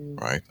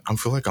 Right? I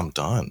feel like I'm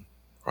done.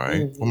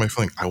 Right? What am I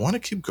feeling? I want to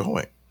keep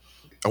going.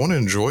 I want to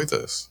enjoy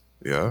this.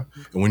 Yeah.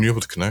 And when you're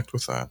able to connect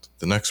with that,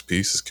 the next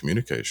piece is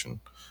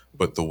communication.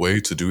 But the way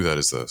to do that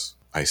is this: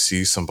 I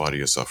see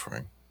somebody is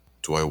suffering.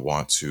 Do I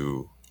want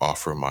to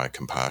offer my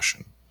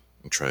compassion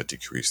and try to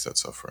decrease that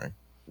suffering?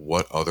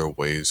 What other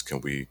ways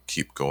can we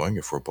keep going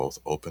if we're both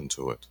open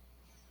to it?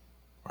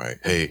 Right?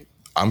 Hey,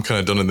 I'm kind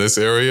of done in this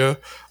area,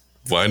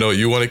 but I know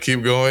you want to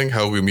keep going.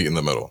 How do we meet in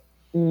the middle?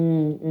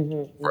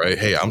 Right?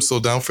 Hey, I'm still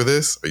down for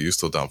this. Are you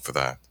still down for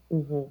that?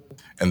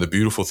 And the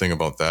beautiful thing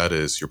about that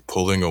is you're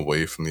pulling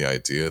away from the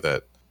idea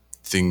that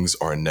things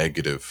are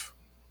negative.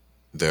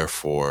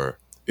 Therefore,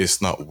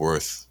 it's not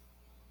worth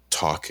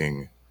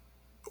talking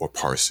or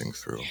parsing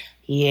through.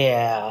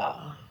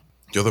 Yeah.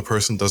 The other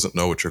person doesn't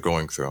know what you're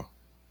going through.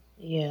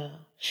 Yeah.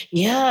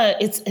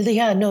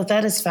 No,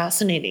 that is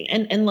fascinating.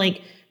 And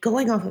like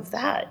going off of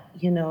that,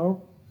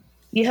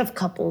 you have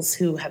couples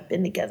who have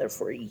been together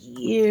for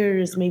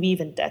years, maybe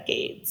even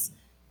decades,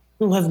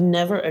 who have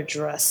never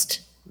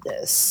addressed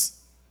this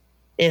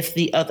if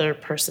the other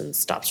person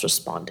stops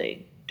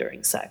responding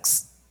during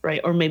sex, right?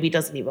 Or maybe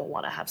doesn't even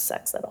want to have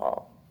sex at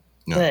all.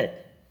 Yeah.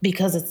 But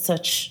because it's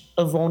such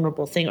a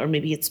vulnerable thing, or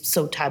maybe it's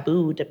so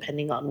taboo,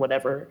 depending on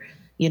whatever,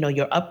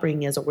 your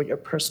upbringing is or what your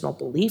personal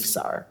beliefs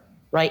are,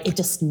 right? It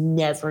just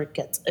never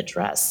gets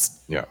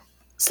addressed. Yeah.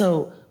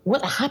 So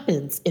what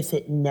happens if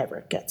it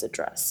never gets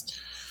addressed?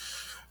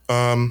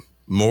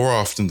 More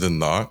often than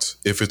not,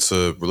 if it's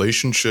a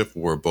relationship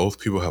where both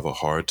people have a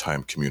hard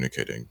time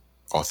communicating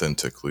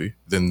authentically,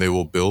 then they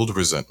will build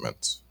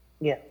resentment.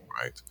 Yeah.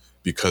 Right?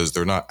 Because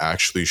they're not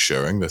actually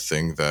sharing the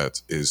thing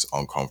that is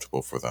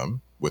uncomfortable for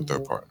them with their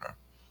partner,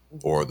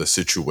 or the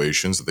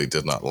situations that they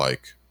did not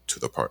like to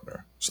the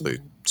partner. So they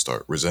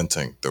start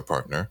resenting their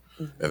partner,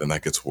 and then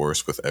that gets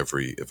worse with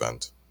every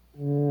event.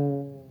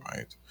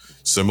 Right?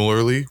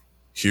 Similarly,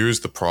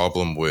 here's the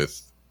problem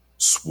with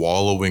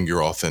swallowing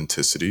your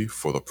authenticity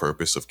for the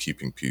purpose of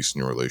keeping peace in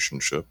your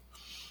relationship,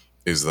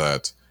 is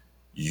that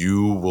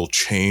you will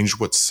change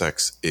what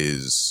sex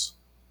is,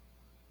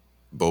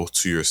 both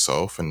to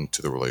yourself and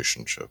to the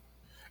relationship.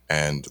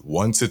 And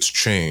once it's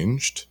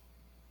changed,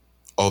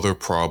 other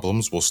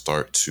problems will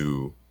start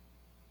to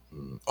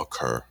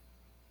occur,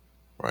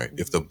 right?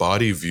 If the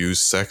body views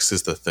sex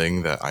as the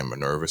thing that I'm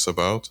nervous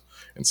about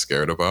and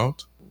scared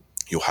about,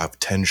 you'll have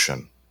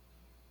tension,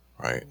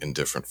 right, in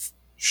different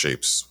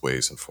shapes,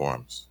 ways, and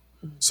forms.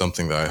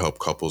 Something that I help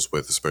couples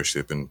with,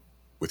 especially if they've been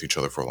with each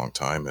other for a long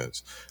time,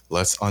 is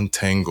let's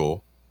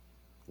untangle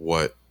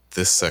what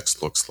this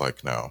sex looks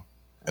like now,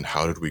 and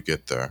how did we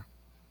get there,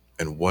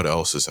 and what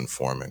else is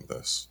informing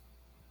this.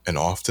 And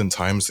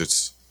oftentimes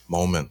it's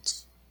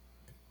moments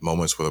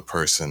where the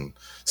person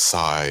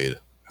sighed.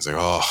 It's like,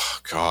 oh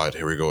God,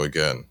 here we go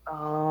again.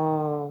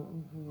 Oh.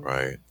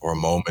 Right? Or a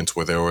moment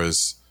where there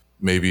was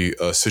maybe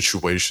a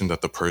situation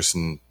that the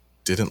person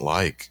didn't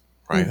like,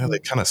 right? They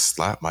kind of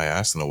slapped my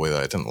ass in a way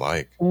that I didn't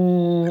like.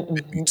 It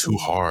hit me too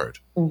hard,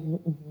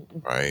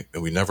 right?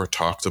 And we never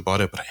talked about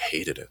it, but I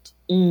hated it.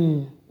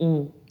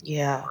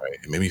 Yeah. Right?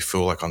 It made me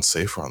feel like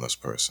unsafe around this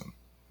person.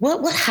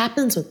 What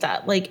happens with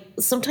that? Like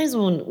sometimes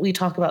when we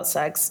talk about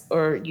sex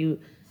or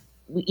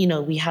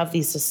we have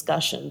these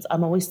discussions,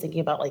 I'm always thinking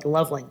about like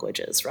love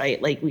languages,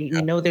 right? Like we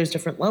know there's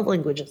different love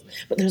languages,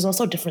 but there's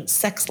also different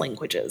sex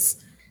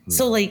languages.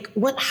 So like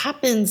what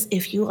happens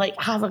if you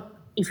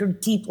if you're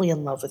deeply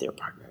in love with your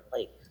partner?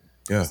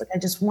 Yeah. It's like, I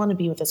just want to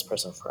be with this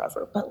person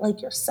forever. But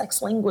like your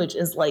sex language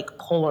is like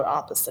polar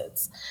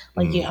opposites.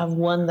 Like you have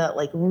one that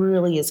like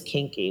really is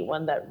kinky,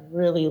 one that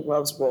really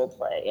loves role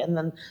play. And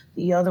then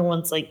the other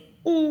one's like,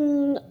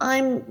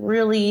 I'm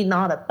really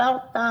not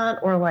about that.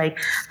 Or like,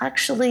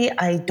 actually,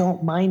 I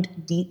don't mind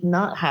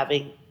not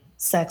having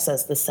sex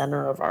as the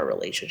center of our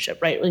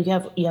relationship, right? Like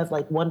you have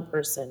like one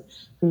person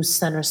who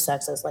centers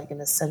sex as like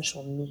an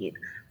essential need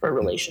for a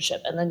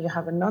relationship. And then you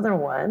have another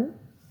one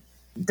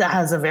that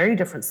has a very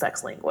different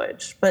sex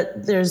language,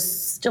 but there's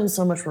still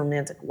so much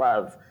romantic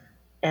love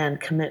and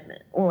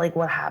commitment. Well, like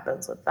what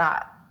happens with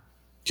that?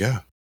 Yeah.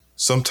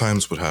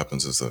 Sometimes what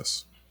happens is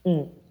this.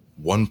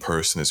 One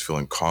person is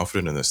feeling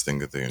confident in this thing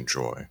that they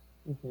enjoy.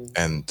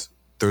 And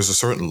there's a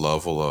certain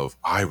level of,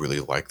 I really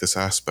like this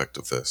aspect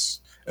of this.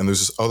 And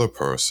there's this other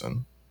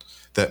person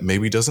that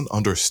maybe doesn't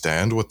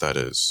understand what that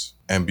is.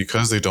 And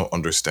because they don't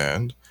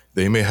understand,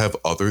 they may have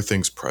other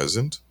things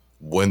present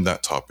when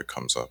that topic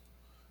comes up,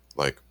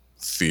 like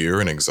fear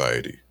and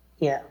anxiety.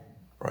 Yeah.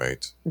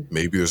 Right?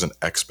 Maybe there's an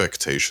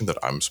expectation that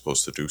I'm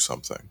supposed to do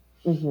something,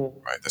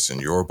 right? That's in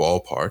your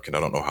ballpark and I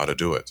don't know how to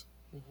do it,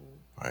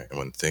 right? And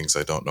when things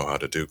I don't know how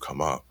to do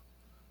come up,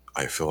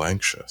 I feel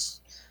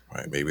anxious,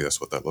 right? Maybe that's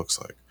what that looks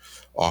like.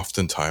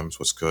 Oftentimes,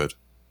 what's good,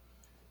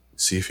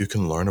 see if you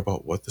can learn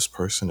about what this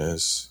person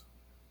is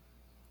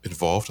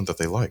involved in that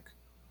they like,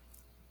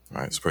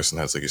 right? This person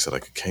has, like you said,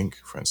 like a kink,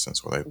 for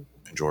instance, where they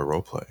enjoy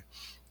role play.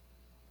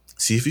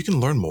 See if you can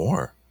learn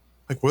more.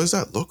 Like, what does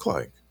that look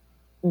like,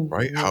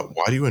 right? Mm-hmm.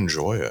 Why do you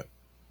enjoy it?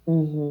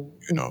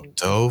 Mm-hmm.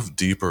 Delve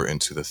deeper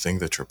into the thing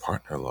that your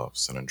partner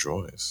loves and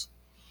enjoys,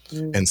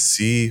 and Mm-hmm.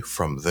 see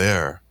from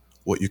there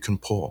what you can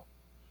pull.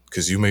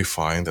 Because you may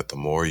find that the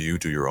more you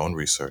do your own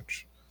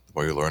research, the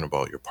more you learn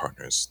about your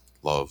partner's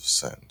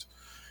loves and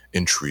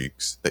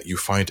intrigues, that you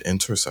find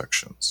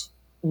intersections,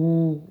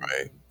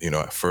 right? Mm-hmm.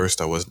 At first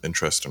I wasn't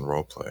interested in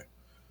role play,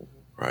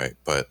 right?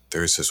 But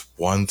there's this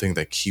one thing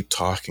they keep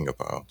talking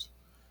about,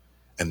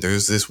 and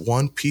there's this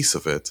one piece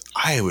of it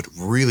I would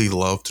really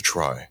love to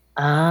try.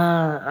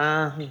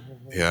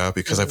 Yeah,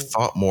 because I've Mhm.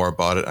 thought more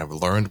about it, I've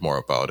learned more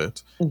about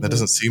it. That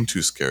doesn't Mhm. seem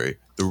too scary.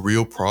 The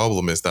real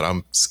problem is that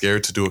I'm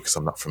scared to do it because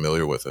I'm not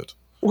familiar with it.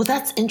 Well,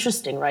 that's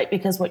interesting, right?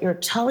 Because what you're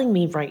telling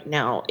me right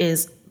now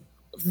is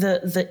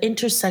the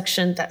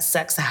intersection that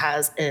sex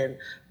has in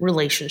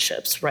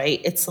relationships,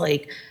 right? It's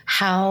like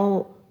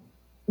how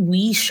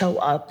we show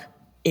up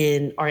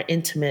in our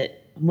intimate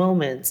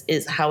moments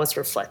is how it's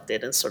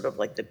reflected in sort of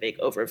like the big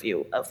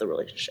overview of the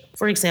relationship.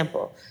 For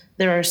example,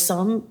 there are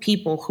some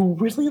people who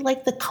really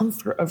like the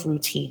comfort of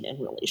routine in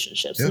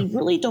relationships. Yeah. They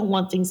really don't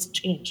want things to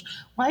change.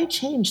 Why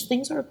change?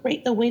 Things are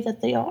great the way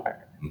that they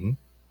are. Hmm.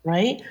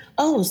 Right?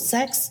 Oh,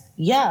 sex,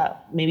 yeah,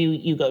 maybe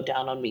you go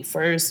down on me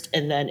first,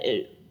 and then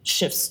it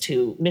shifts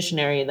to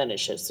missionary, and then it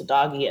shifts to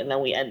doggy, and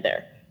then we end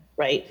there,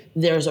 right?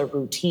 There's a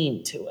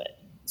routine to it.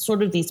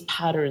 Sort of these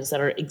patterns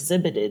that are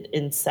exhibited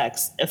in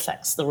sex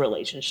affects the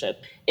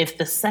relationship. If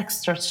the sex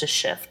starts to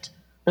shift,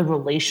 the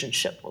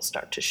relationship will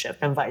start to shift,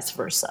 and vice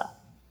versa,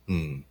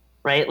 Mm.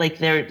 right? Like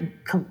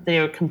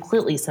they're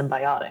completely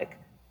symbiotic.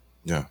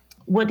 Yeah.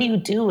 What do you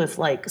do if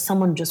like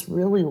someone just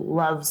really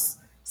loves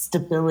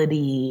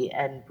stability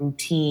and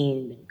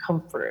routine and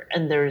comfort,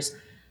 and there's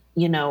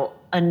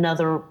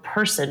another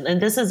person,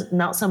 and this is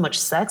not so much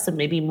sex and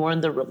maybe more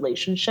in the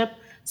relationship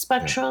Yeah.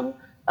 spectrum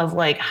of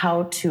like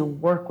how to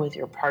work with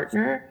your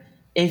partner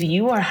if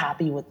you are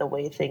happy with the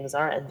way things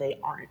are and they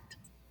aren't?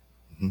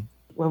 Mhm.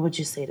 What would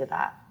you say to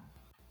that?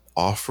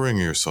 Offering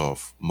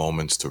yourself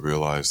moments to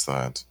realize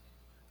that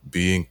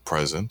being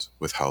present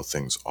with how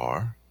things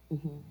are,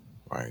 Mm-hmm.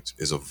 right,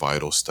 is a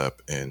vital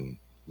step in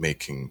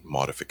making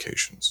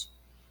modifications,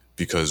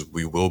 because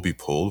we will be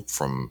pulled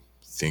from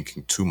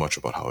thinking too much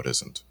about how it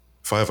isn't.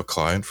 If I have a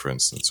client, for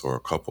instance, or a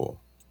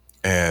couple,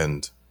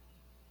 and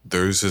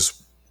there's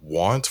this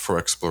want for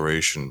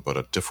exploration, but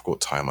a difficult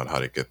time on how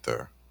to get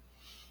there,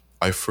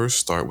 I first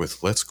start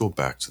with let's go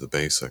back to the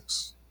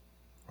basics,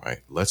 right?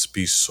 Let's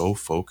be so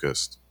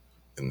focused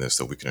in this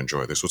that we can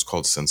enjoy. This is what's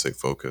called sensate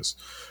focus,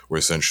 where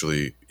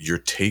essentially you're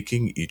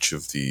taking each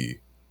of the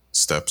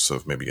steps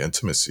of maybe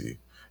intimacy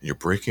and you're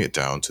breaking it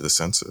down to the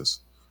senses.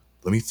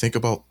 Let me think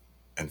about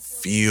and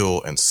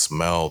feel and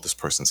smell this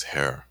person's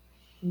hair,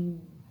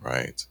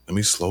 right? Let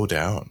me slow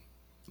down.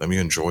 Let me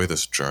enjoy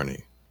this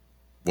journey.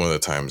 One of the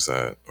times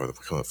that, or one of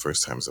the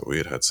first times that we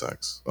had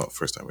sex, well,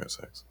 first time we had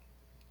sex,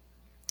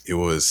 it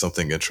was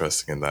something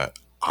interesting in that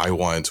I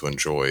wanted to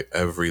enjoy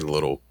every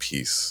little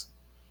piece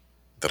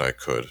that I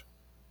could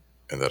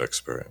in that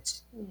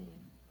experience,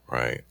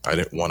 right? I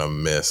didn't want to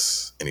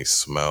miss any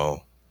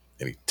smell,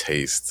 any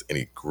taste,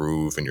 any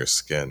groove in your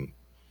skin,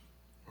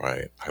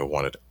 right? I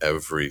wanted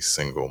every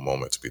single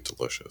moment to be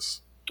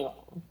delicious,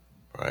 Oh.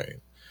 right?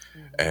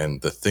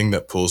 And the thing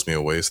that pulls me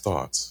away is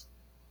thoughts,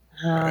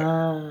 right?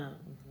 Ah.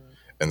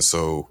 And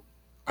so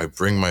I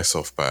bring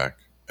myself back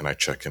and I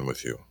check in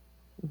with you,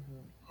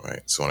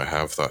 right? So when I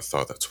have that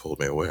thought that's pulled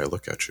me away, I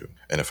look at you.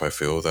 And if I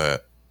feel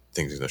that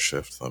things need to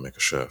shift, I'll make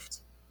a shift.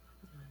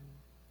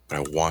 But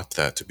I want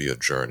that to be a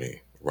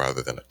journey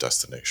rather than a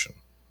destination.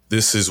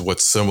 This is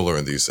what's similar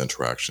in these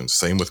interactions.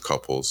 Same with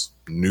couples,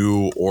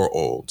 new or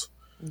old,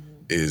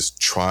 is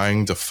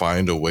trying to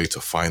find a way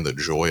to find the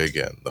joy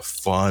again, the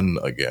fun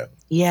again,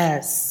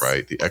 Yes.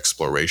 right? The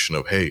exploration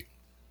of, hey,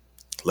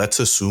 let's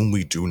assume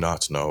we do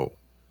not know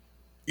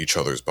each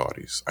other's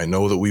bodies. I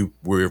know that we've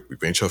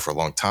been each other for a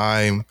long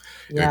time.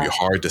 It may be Yeah.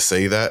 hard to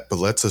say that, but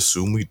let's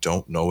assume we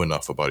don't know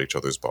enough about each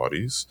other's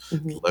bodies.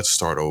 Hmm. Let's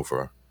start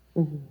over,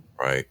 Hmm.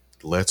 right?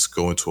 Let's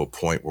go into a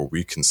point where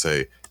we can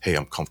say, hey,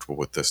 I'm comfortable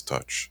with this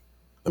touch.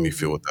 Let me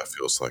feel what Hmm. that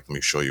feels like. Let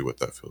me show you what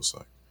that feels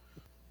like.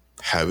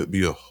 Have it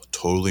be a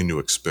totally new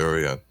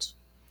experience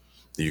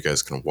that you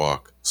guys can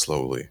walk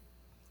slowly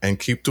and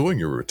keep doing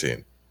your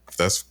routine. If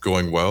that's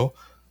going well,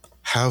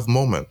 have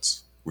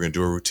moments. We're going to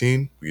do a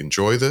routine. We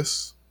enjoy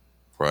this,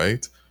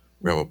 right?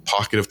 We have a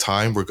pocket of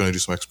time. We're going to do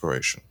some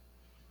exploration.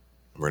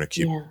 We're going to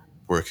keep Yeah.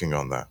 working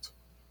on that.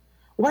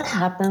 What Right?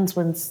 happens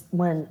when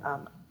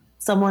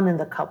someone in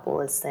the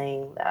couple is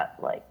saying that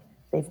like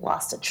they've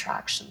lost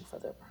attraction for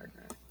their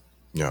partner?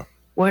 Yeah.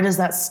 Where does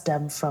that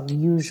stem from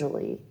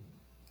usually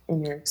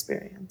in your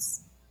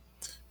experience?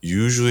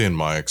 Usually, in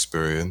my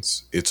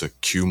experience, it's a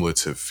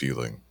cumulative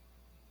feeling,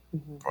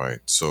 Hmm. right?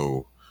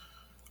 So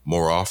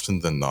more often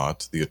than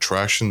not, the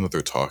attraction that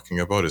they're talking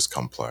about is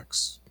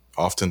complex.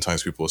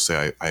 Oftentimes people will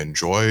say, I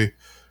enjoy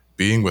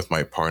being with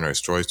my partner, I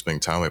enjoy spending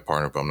time with my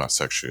partner, but I'm not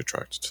sexually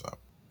attracted to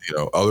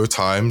them. Other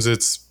times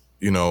it's,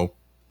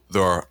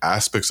 there are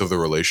aspects of the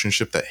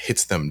relationship that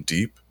hits them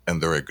deep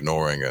and they're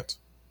ignoring it,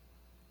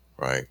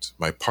 right?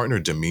 My partner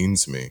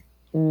demeans me,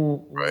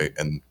 Mm-mm. right?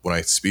 And when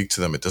I speak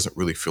to them, it doesn't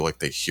really feel like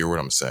they hear what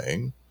I'm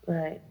saying,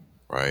 Right.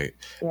 right?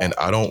 Yeah. And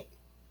I don't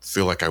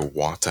feel like I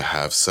want to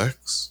have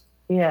sex.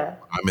 Yeah.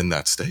 I'm in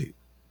that state.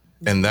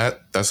 And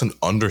that's an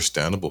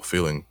understandable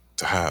feeling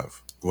to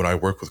have. When I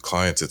work with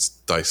clients, it's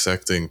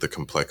dissecting the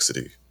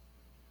complexity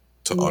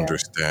to Yeah.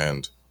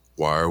 understand,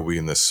 why are we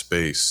in this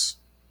space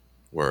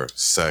where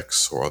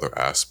sex or other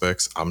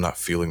aspects, I'm not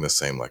feeling the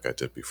same like I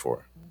did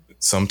before.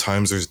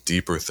 Sometimes there's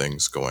deeper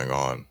things going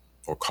on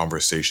or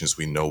conversations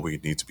we know we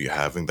need to be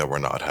having that we're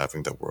not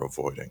having, that we're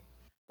avoiding.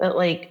 But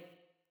like,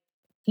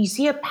 you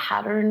see a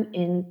pattern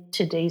in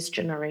today's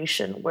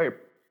generation where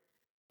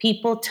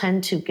people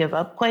tend to give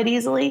up quite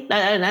easily.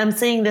 And I'm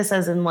saying this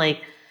as in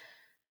like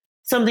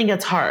something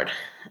gets hard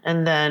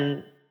and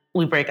then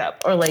we break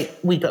up or like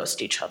we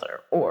ghost each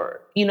other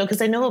or,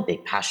 because I know a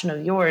big passion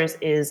of yours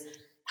is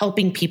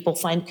helping people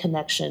find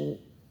connection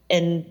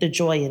and the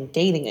joy in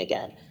dating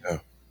again. Yeah.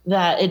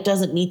 That it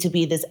doesn't need to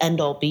be this end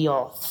all be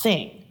all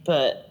thing.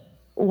 But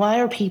why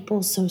are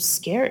people so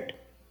scared?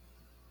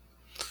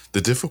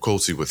 The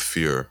difficulty with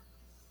fear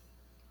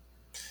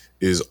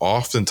is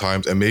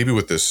oftentimes, and maybe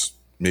with this,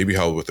 maybe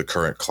how with the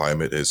current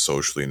climate is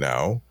socially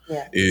now,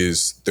 Yeah.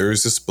 is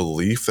there's this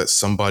belief that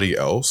somebody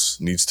else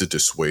needs to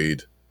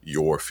dissuade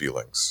your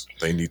feelings.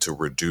 They need to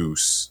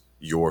reduce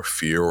your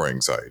fear or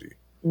anxiety,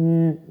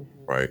 Mm-hmm.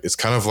 right? It's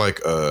kind of like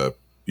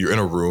you're in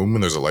a room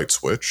and there's a light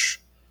switch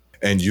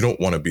and you don't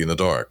want to be in the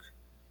dark,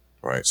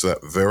 right? So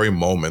that very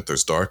moment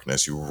there's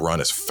darkness, you run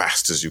as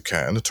fast as you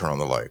can to turn on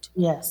the light.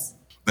 Yes.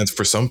 And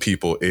for some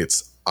people,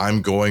 it's,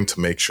 I'm going to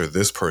make sure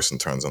this person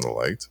turns on the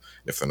light.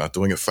 If they're not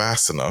doing it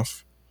fast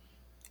enough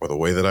or the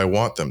way that I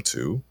want them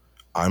to,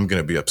 I'm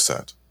going to be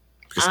upset.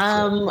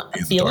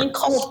 Because Feeling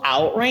called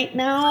out right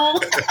now.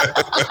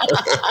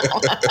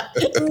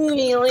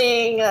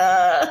 Feeling.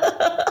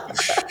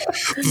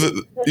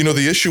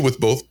 The issue with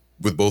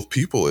both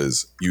people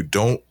is you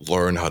don't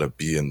learn how to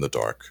be in the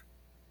dark,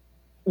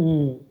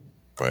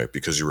 right?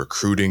 Because you're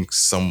recruiting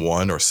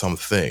someone or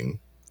something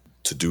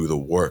to do the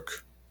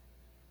work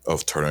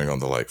of turning on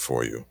the light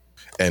for you.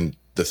 And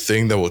the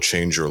thing that will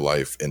change your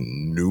life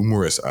in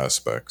numerous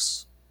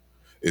aspects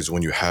is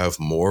when you have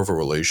more of a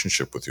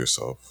relationship with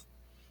yourself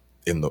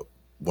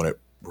when it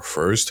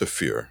refers to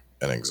fear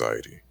and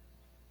anxiety,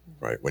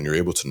 right? When you're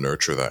able to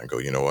nurture that and go,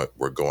 you know what,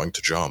 we're going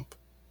to jump.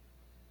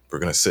 We're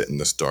going to sit in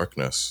this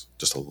darkness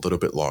just a little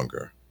bit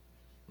longer.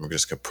 We're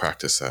just going to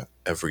practice that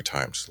every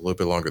time, just a little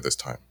bit longer this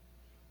time,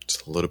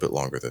 just a little bit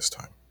longer this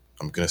time.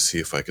 I'm going to see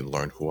if I can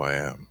learn who I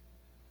am,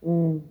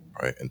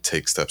 right? And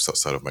take steps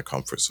outside of my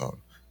comfort zone.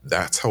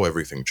 That's how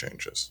everything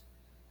changes,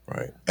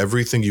 right?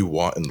 Everything you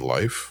want in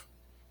life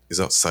is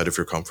outside of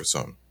your comfort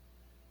zone.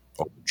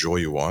 All the joy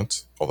you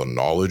want, all the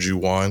knowledge you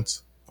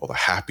want, all the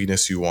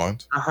happiness you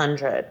want.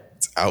 100.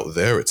 It's out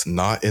there. It's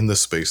not in the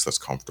space that's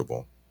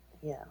comfortable.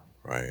 Yeah.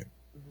 Right.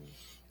 Mm-hmm.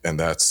 And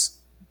that's,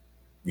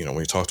 when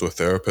you talk to a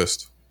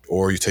therapist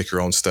or you take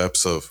your own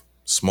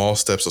small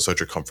steps outside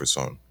your comfort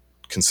zone,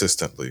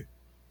 consistently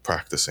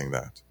practicing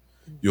that,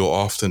 you'll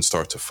often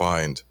start to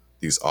find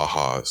these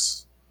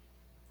ahas,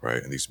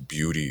 right? And these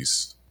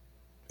beauties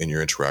in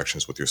your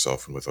interactions with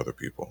yourself and with other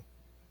people.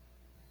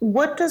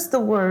 What does the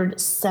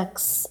word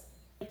sex,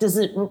 does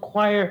it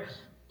require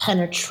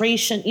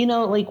penetration?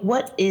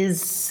 What is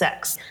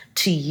sex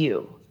to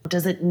you?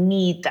 Does it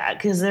need that?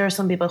 Because there are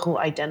some people who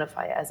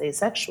identify as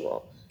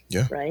asexual,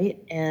 Yeah. right?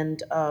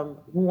 And who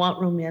want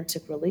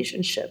romantic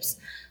relationships.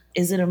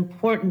 Is it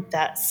important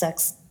that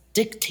sex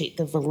dictate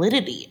the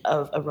validity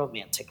of a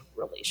romantic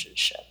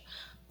relationship?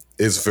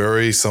 It's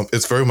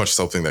very much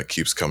something that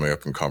keeps coming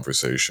up in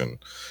conversation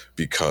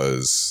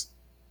because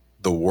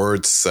the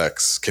word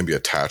sex can be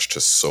attached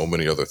to so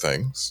many other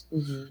things,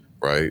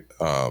 right?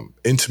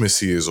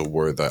 Intimacy is a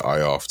word that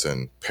I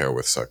often pair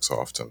with sex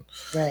often.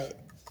 Right.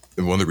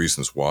 And one of the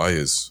reasons why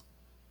is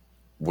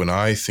when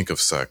I think of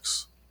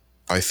sex,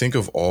 I think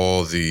of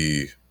all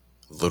the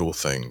little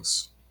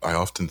things. I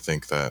often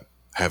think that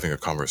having a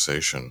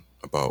conversation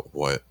about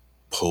what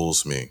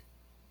pulls me,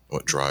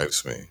 what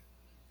drives me,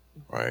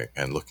 right?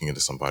 And looking into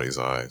somebody's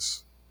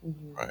eyes,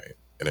 right?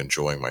 And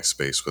enjoying my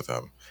space with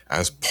them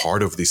as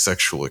part of the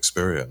sexual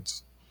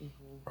experience,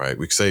 right?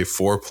 We say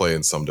foreplay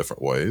in some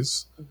different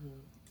ways,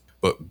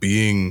 but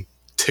being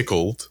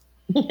tickled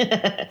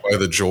by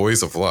the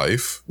joys of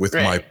life with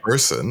my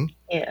person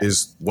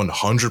is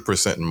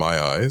 100% in my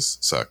eyes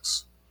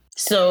sex.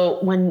 So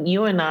when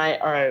you and I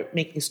are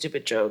making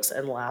stupid jokes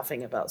and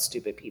laughing about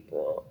stupid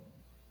people,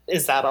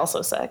 is that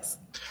also sex?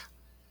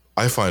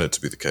 I find it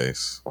to be the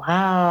case.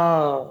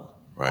 Wow.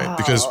 Right? Wow.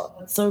 Because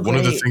that's so one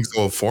of the great. things that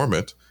will form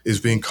it is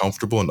being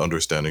comfortable and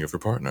understanding of your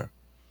partner.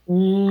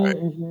 Right?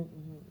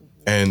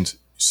 And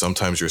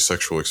sometimes your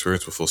sexual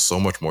experience will feel so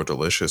much more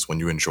delicious when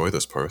you enjoy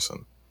this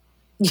person.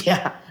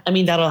 Yeah. I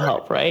mean, that'll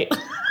help, right?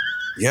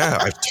 Yeah,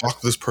 I've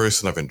talked to this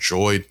person. I've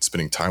enjoyed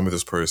spending time with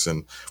this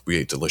person. We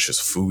ate delicious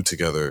food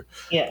together.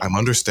 Yeah. I'm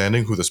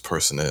understanding who this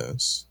person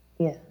is,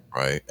 Yeah.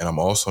 right? And I'm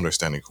also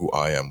understanding who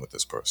I am with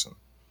this person.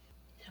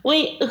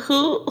 Wait,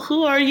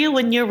 who are you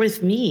when you're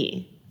with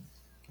me?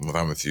 When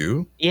I'm with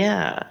you,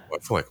 Yeah. I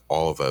feel like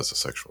all of that is a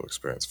sexual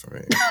experience for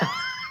me.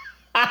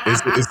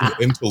 It's an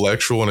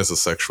intellectual and it's a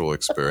sexual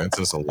experience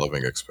and it's a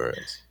loving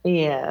experience.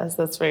 Yes,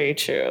 that's very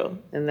true.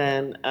 And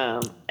then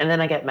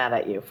I get mad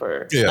at you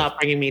for Yeah. not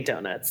bringing me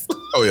donuts.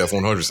 Oh yeah,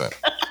 100%.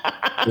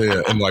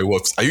 Yeah, and like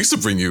whoops. I used to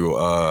bring you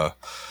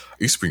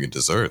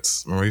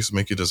desserts. Remember I used to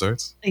make you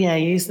desserts? Yeah,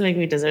 you used to make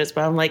me desserts,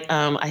 but I'm like,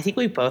 I think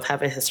we both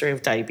have a history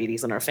of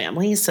diabetes in our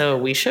family, so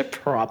we should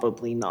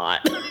probably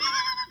not.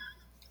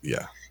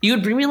 Yeah. You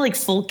would bring me like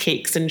full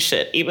cakes and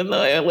shit, even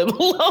though I live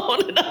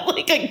alone. And I'm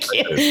like, I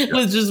can't. It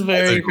was just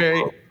very,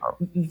 very,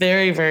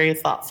 very, very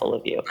thoughtful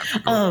of you.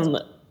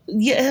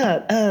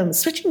 Yeah.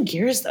 Switching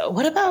gears though,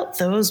 what about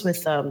those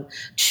with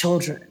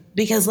children?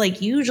 Because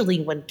like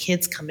usually when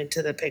kids come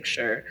into the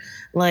picture,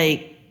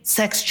 like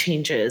sex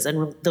changes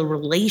and the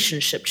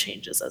relationship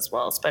changes as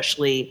well,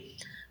 especially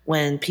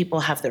when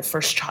people have their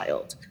first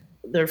child.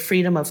 Their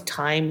freedom of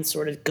time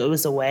sort of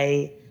goes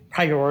away,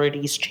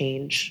 priorities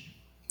change,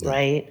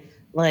 right?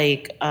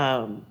 Like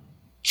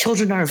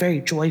children are a very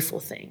joyful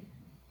thing.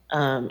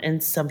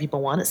 And some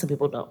people want it, some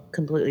people don't.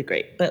 Completely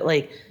great. But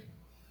like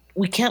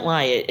we can't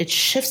lie, it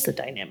shifts the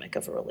dynamic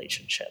of a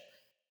relationship.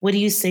 What do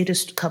you say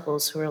to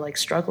couples who are like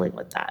struggling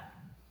with that?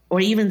 Or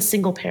even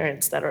single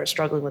parents that are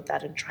struggling with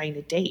that and trying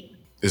to date?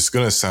 It's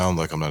going to sound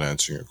like I'm not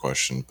answering your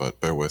question,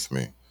 but bear with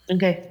me.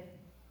 Okay.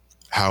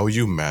 How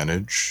you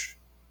manage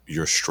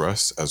your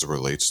stress as it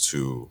relates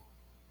to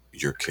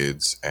your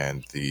kids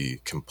and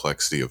the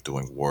complexity of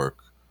doing work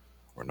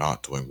or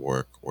not doing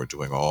work or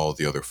doing all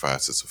the other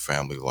facets of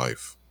family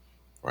life,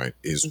 right,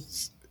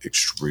 is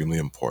extremely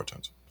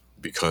important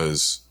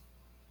because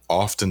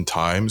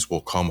oftentimes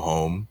we'll come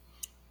home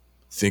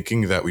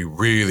thinking that we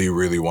really,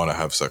 really want to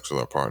have sex with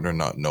our partner,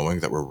 not knowing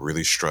that we're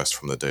really stressed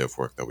from the day of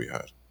work that we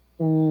had.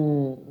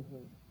 Mm-hmm.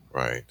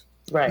 Right.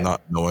 Right.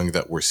 Not knowing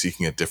that we're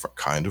seeking a different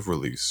kind of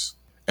release.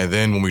 And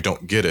then when we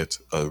don't get it,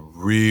 a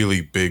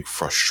really big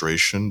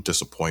frustration,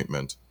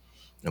 disappointment,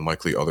 and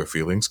likely other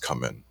feelings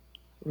come in.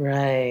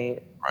 Right.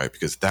 Right.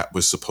 Because that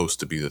was supposed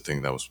to be the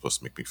thing that was supposed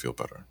to make me feel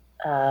better.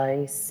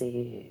 I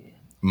see.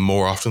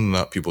 More often than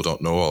not, people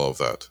don't know all of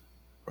that,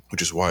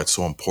 which is why it's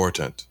so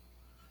important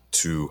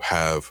to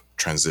have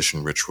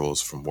transition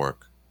rituals from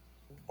work,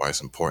 why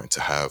it's important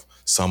to have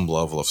some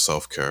level of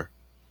self-care,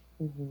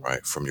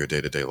 right, from your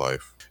day-to-day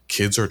life.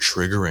 Kids are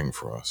triggering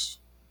for us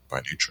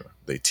by nature.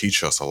 They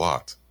teach us a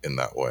lot in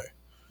that way.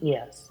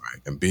 Yes.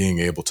 Right? And being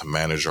able to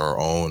manage our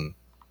own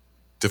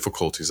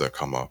difficulties that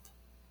come up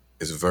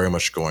is very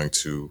much going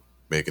to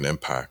make an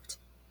impact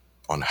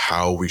on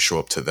how we show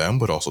up to them,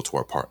 but also to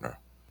our partner.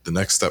 The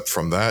next step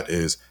from that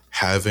is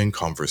having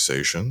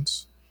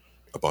conversations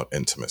about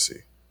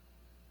intimacy.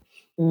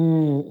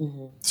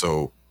 Mm-hmm.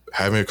 So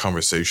having a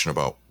conversation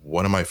about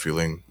what am I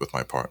feeling with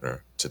my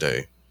partner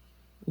today?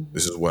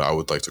 This is what I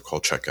would like to call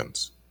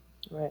check-ins.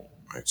 Right.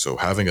 Right. So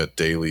having a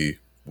daily,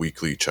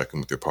 weekly check-in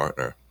with your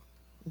partner.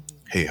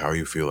 Hey, how are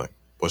you feeling?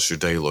 What's your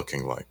day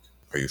looking like?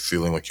 Are you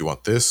feeling like you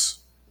want this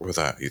or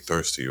that? Are you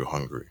thirsty? Are you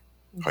hungry?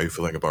 How are you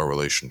feeling about our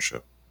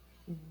relationship?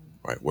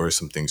 Right. What are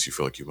some things you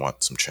feel like you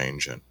want some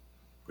change in?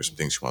 What are some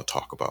things you want to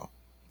talk about?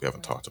 We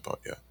haven't talked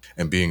about yet.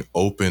 And being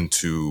open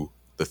to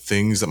the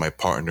things that my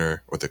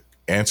partner or the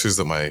answers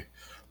that my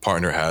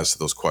partner has to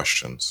those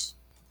questions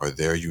are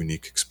their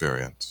unique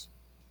experience.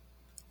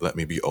 Let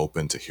me be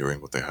open to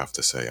hearing what they have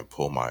to say and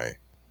pull my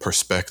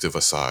perspective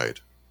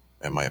aside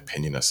and my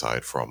opinion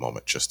aside for a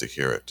moment just to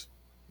hear it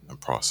and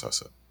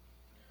process it.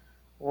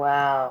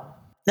 Wow.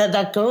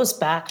 That goes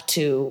back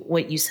to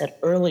what you said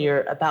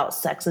earlier about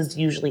sex is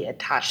usually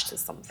attached to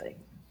something.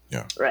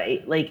 Yeah.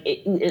 Right? Like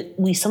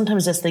we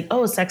sometimes just think,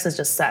 oh, sex is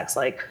just sex.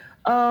 Like,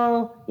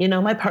 oh,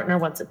 my partner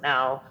wants it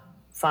now.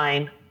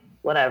 Fine,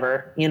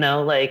 whatever.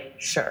 Like,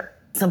 sure.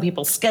 Some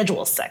people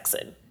schedule sex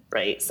in,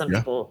 right? Some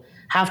people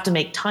have to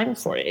make time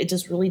for it. It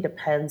just really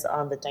depends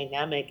on the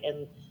dynamic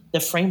and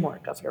the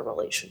framework of your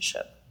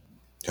relationship.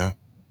 Yeah.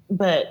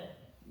 But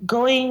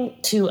going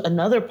to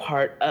another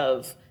part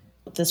of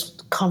this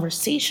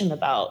conversation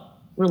about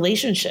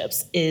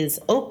relationships is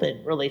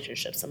open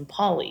relationships and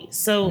poly.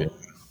 So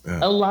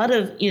a lot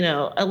of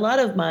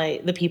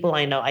the people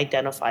I know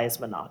identify as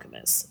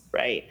monogamous,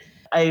 right?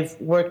 I've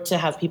worked to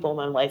have people in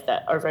my life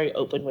that are very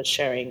open with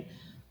sharing,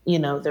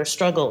 their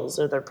struggles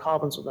or their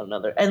problems with one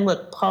another. And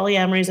look,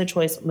 polyamory is a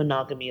choice.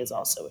 Monogamy is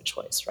also a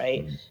choice,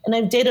 right? And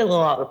I've dated a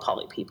lot of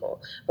poly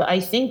people, but I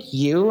think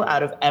you,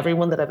 out of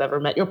everyone that I've ever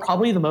met, you're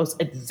probably the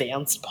most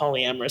advanced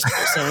polyamorous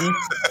person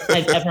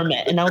I've ever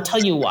met. And I'll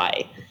tell you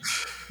why.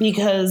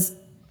 Because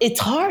it's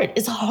hard.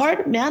 It's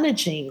hard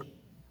managing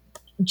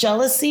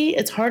jealousy.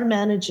 It's hard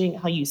managing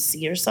how you see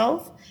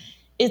yourself.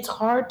 It's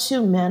hard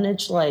to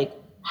manage like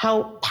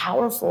how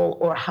powerful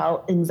or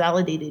how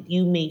invalidated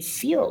you may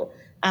feel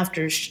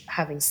after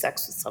having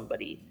sex with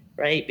somebody,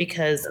 right?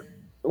 Because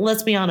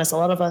let's be honest, a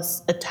lot of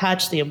us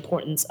attach the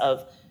importance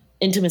of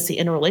intimacy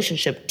in a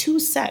relationship to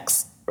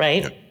sex, Yeah.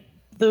 right?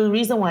 The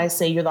reason why I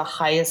say you're the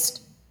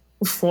highest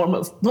form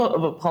of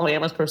a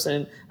polyamorous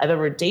person I've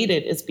ever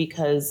dated is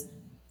because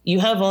you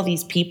have all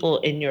these people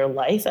in your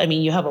life. I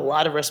mean, you have a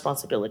lot of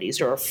responsibilities.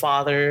 You're a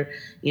father,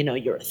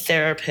 you're a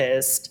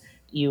therapist,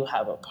 you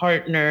have a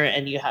partner,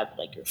 and you have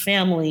like your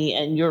family,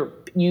 and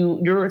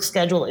your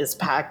schedule is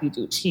packed. You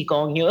do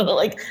qigong,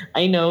 like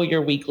I know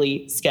your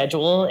weekly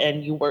schedule,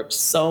 and you work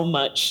so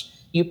much,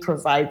 you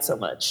provide so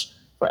much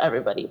for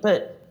everybody.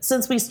 But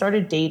since we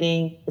started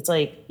dating, it's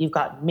like you've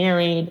gotten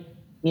married,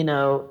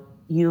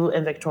 you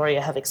and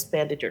Victoria have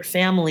expanded your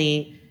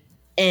family.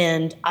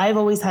 And I've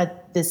always had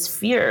this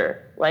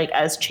fear, like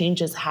as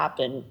changes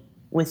happen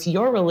with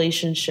your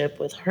relationship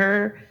with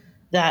her,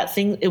 that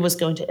thing it was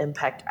going to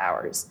impact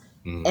ours.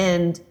 Mm,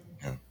 And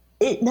yeah.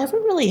 it never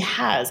really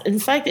has. In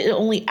fact, it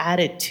only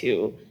added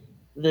to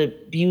the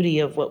beauty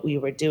of what we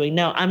were doing.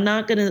 Now, I'm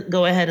not going to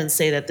go ahead and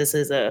say that this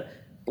is a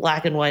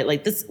black and white,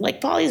 like this,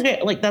 like poly's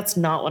great. Like, that's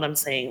not what I'm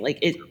saying. Like,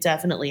 it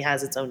definitely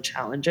has its own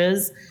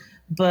challenges.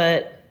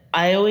 But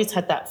I always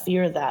had that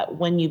fear that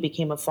when you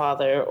became a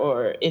father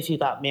or if you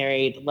got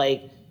married,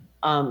 like,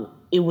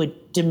 it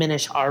would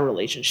diminish our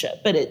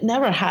relationship. But it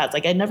never has.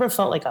 Like, I never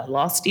felt like I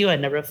lost you. I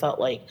never felt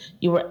like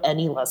you were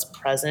any less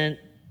present,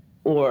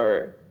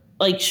 or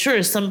like,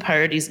 sure, some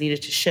priorities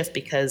needed to shift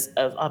because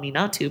of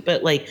Aminatu,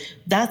 but like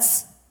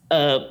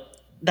uh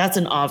that's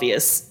an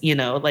obvious,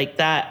 like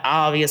that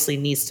obviously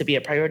needs to be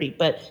a priority.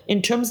 But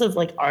in terms of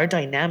like our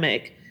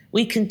dynamic,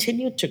 we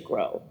continued to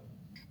grow.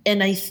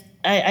 And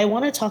I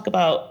want to talk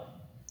about,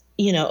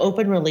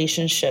 open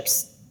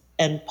relationships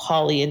and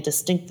poly and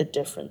distinct the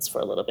difference for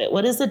a little bit.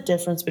 What is the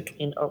difference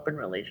between open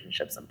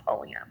relationships and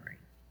polyamory?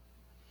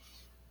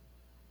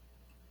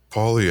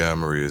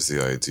 Polyamory is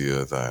the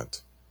idea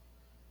that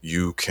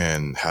you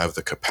can have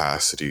the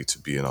capacity to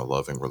be in a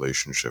loving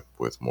relationship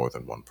with more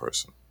than one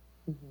person,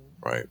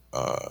 right?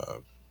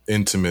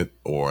 Intimate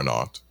or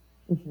not,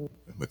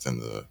 within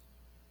the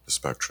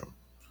spectrum.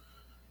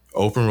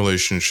 Open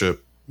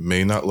relationship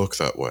may not look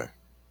that way,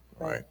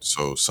 right?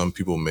 So some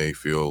people may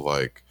feel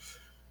like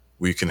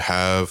we can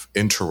have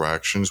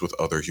interactions with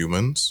other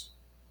humans,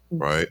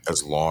 right?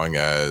 As long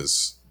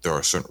as there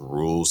are certain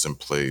rules in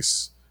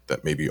place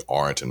that maybe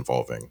aren't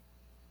involving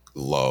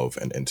love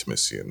and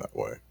intimacy in that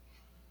way,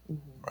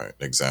 right?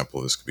 An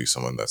example, this could be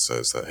someone that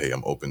says that, hey,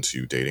 I'm open to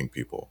you dating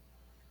people,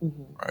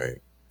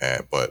 right?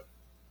 But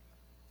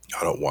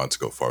I don't want to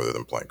go farther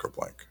than blank or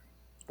blank,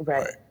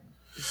 Right. right?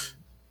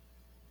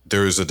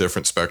 There is a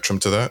different spectrum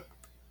to that.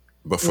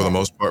 But for the Yeah.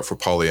 most part, for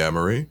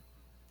polyamory,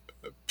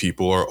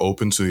 people are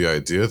open to the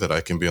idea that I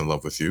can be in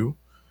love with you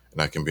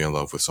and I can be in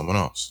love with someone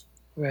else,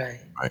 Right.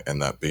 right?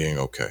 And that being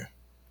okay.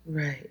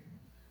 Right.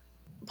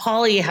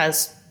 Poly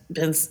has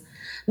been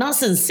not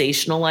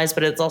sensationalized,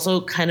 but it's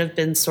also kind of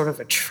been sort of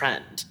a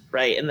trend,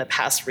 right? In the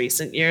past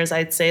recent years,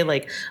 I'd say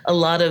like a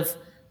lot of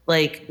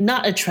like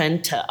not a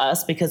trend to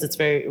us because it's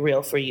very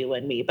real for you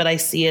and me, but I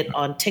see it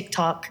on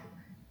TikTok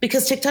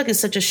because TikTok is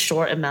such a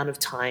short amount of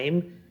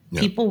time. Yeah.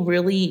 People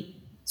really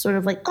sort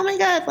of like, oh my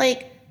God,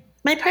 like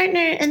my partner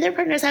and their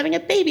partner is having a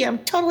baby. I'm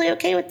totally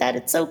okay with that.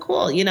 It's so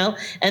cool,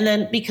 And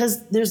then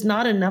because there's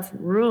not enough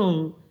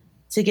room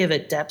to give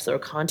it depth or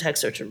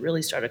context or to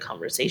really start a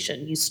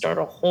conversation, you start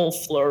a whole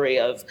flurry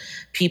of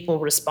people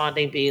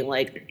responding, being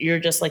like, you're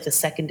just like the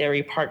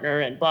secondary partner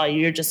and blah,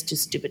 you're just too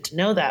stupid to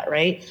know that,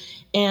 right?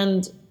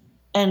 And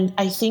and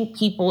I think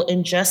people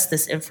ingest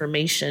this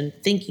information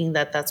thinking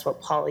that that's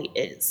what poly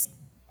is.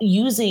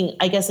 Using,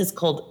 I guess it's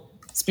called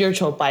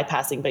spiritual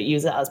bypassing, but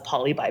use it as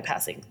poly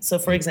bypassing. So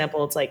for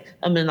example, it's like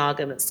a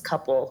monogamous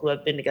couple who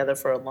have been together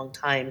for a long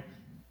time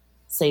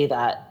say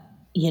that,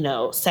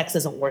 sex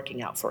isn't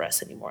working out for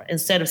us anymore.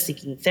 Instead of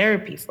seeking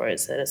therapy for it,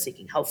 instead of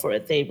seeking help for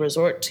it, they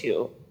resort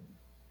to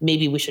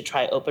maybe we should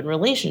try open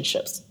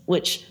relationships,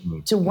 which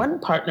to one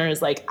partner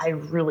is like, I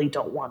really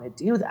don't want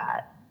to do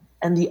that.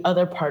 And the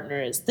other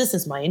partner is, this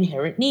is my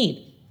inherent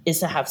need is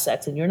to have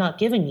sex and you're not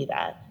giving me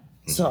that.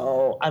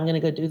 So I'm going to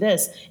go do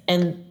this.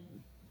 And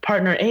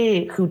partner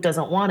A, who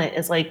doesn't want it,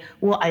 is like,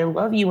 well, I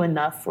love you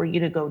enough for you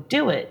to go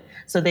do it.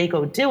 So they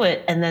go do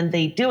it and then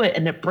they do it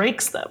and it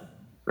breaks them,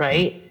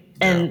 right? Yeah.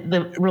 And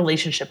the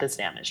relationship is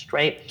damaged,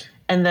 right?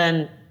 And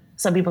then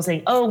some people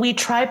saying, oh, we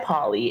tried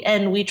poly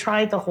and we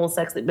tried the whole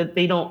sex thing, but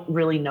they don't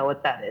really know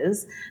what that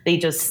is. They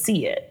just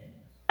see it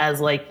as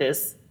like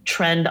this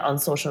trend on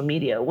social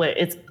media where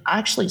it's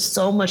actually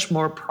so much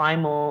more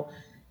primal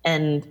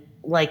and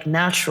like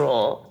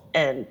natural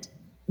and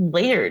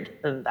layered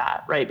than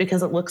that, right?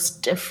 Because it looks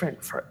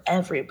different for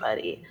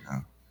everybody.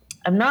 Yeah.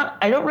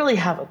 I don't really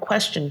have a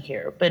question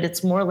here, but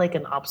it's more like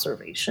an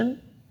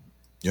observation.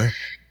 Yeah.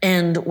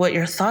 And what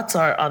your thoughts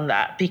are on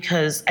that,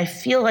 because I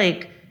feel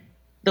like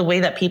the way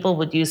that people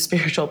would use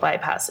spiritual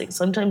bypassing,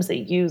 sometimes they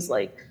use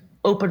like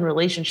open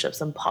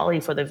relationships and poly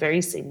for the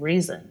very same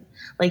reason.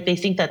 Like they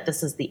think that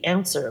this is the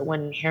answer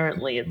when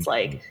inherently it's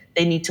like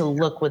they need to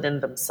look within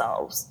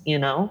themselves, you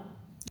know?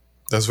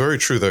 That's very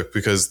true, that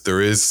because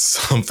there is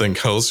something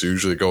else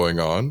usually going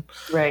on.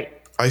 Right.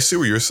 I see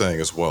what you're saying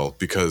as well,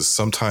 because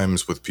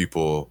sometimes with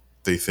people,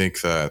 they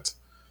think that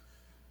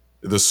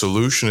the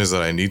solution is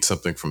that I need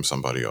something from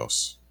somebody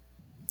else.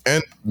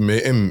 And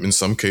in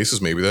some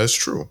cases, maybe that's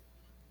true,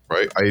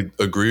 right? I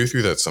agree with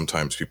you that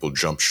sometimes people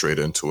jump straight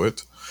into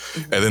it,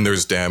 Mm-hmm. and then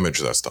there's damage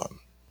that's done.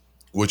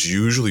 What's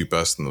usually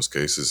best in those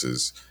cases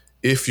is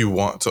if you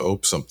want to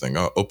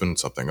open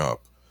something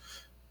up,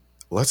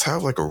 let's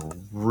have like a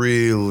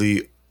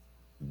really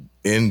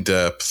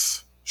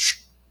in-depth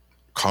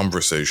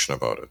conversation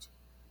about it,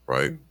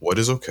 right? Mm-hmm. What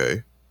is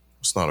okay?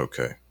 What's not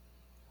okay,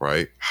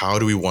 right? How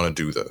do we want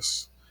to do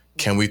this?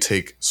 Can we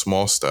take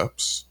small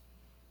steps?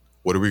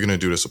 What are we going to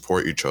do to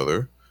support each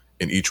other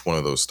in each one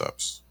of those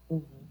steps?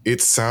 Mm-hmm.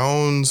 It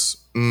sounds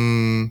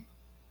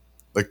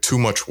like too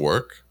much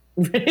work.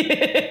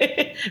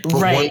 Right.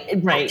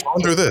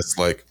 Ponder this,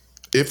 like,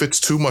 if it's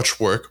too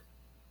much work,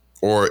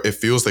 or it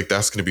feels like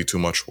that's going to be too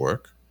much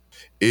work,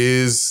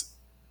 is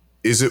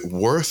it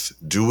worth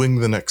doing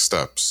the next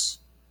steps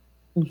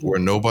Mm-hmm. where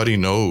nobody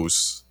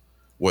knows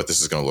what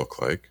this is going to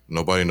look like?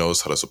 Nobody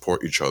knows how to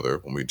support each other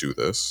when we do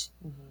this,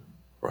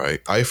 right?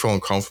 I feel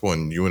uncomfortable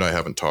and you and I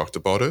haven't talked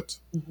about it.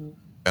 Mm-hmm.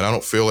 And I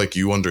don't feel like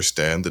you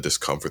understand the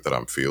discomfort that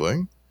I'm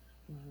feeling,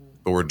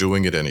 but we're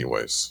doing it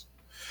anyways.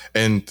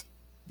 And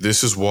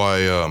this is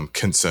why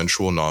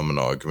consensual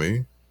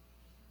non-monogamy,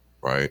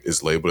 right,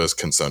 is labeled as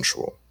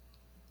consensual.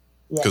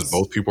 Because Yes.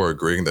 both people are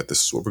agreeing that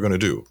this is what we're going to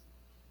do,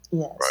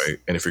 Yes. right?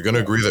 And if you're going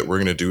to agree that we're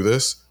going to do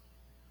this,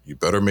 you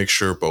better make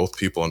sure both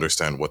people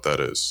understand what that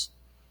is.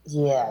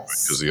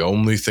 Yes. Because the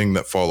only thing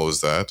that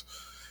follows that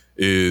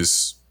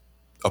is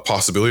a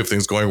possibility of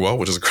things going well,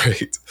 which is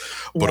great,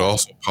 but Yeah.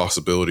 also a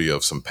possibility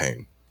of some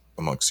pain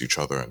amongst each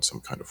other in some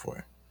kind of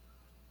way.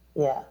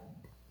 Yeah.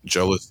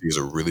 Jealousy is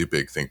a really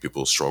big thing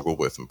people struggle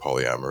with in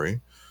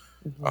polyamory,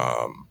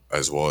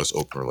 as well as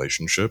open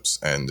relationships.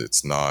 And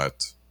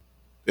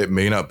it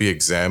may not be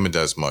examined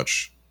as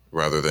much,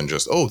 rather than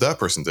just, oh, that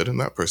person did it and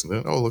that person did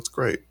it. Oh, it looks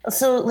great.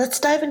 So let's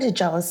dive into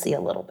jealousy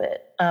a little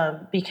bit,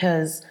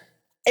 because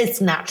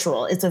it's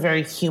natural. It's a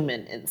very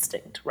human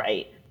instinct,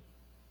 right?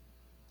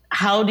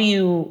 How do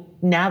you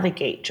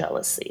navigate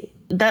jealousy?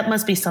 That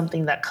must be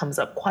something that comes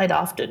up quite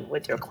often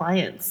with your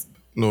clients.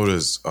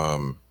 Notice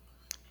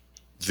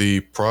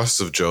the process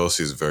of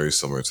jealousy is very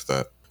similar to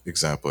that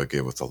example I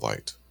gave with the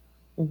light,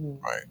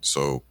 right?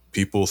 So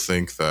people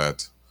think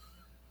that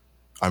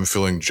I'm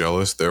feeling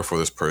jealous, therefore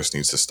this person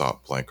needs to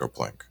stop blank or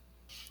blank.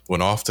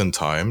 When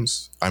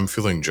oftentimes I'm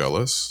feeling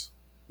jealous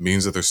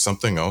means that there's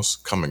something else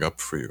coming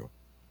up for you,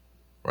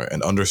 right?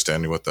 And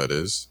understanding what that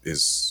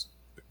is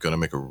going to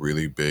make a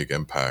really big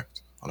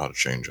impact on how to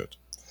change it.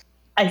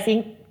 I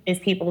think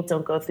if people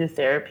don't go through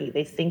therapy,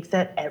 they think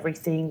that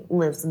everything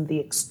lives in the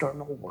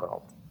external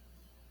world.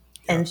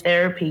 In Yes.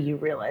 therapy, you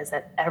realize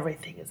that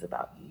everything is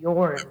about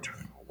your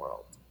internal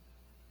world.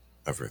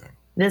 Everything.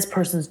 This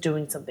person's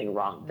doing something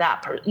wrong.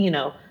 That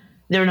person,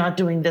 they're not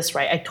doing this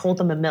right. I told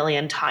them a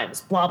million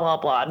times, blah, blah,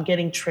 blah. I'm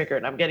getting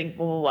triggered. I'm getting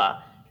blah, blah,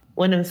 blah.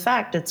 When in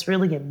fact, it's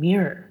really a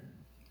mirror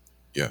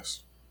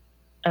Yes.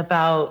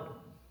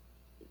 about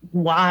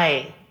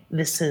why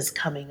this is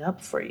coming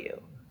up for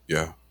you.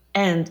 Yeah.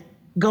 And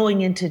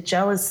going into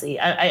jealousy,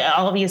 I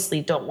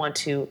obviously don't want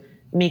to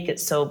make it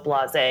so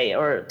blasé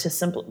or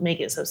to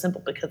make it so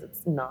simple, because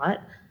it's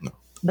not. No.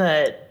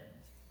 But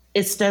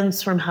it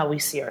stems from how we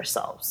see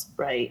ourselves,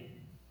 right?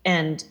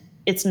 And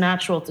it's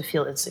natural to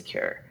feel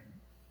insecure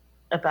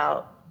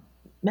about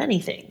many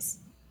things,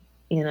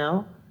 you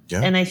know?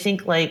 Yeah. And I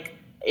think like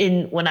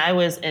when I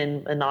was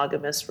in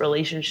monogamous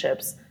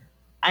relationships,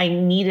 I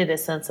needed a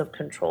sense of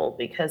control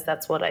because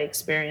that's what I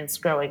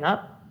experienced growing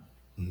up.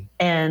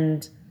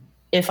 And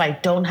if I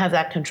don't have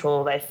that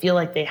control, if I feel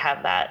like they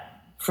have that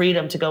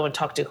freedom to go and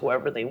talk to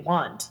whoever they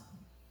want,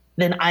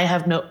 then I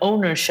have no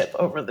ownership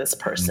over this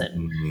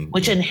person,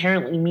 which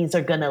inherently means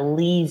they're going to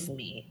leave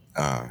me.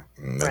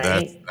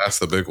 Right? That's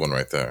the big one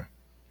right there.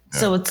 Yeah.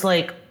 So it's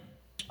like,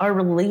 are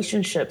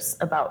relationships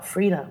about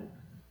freedom,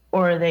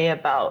 or are they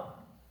about,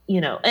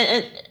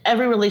 and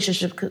every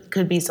relationship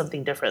could be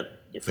something different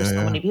for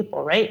so many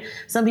people, right?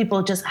 Some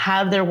people just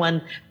have their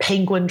one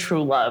penguin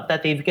true love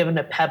that they've given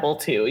a pebble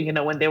to,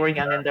 when they were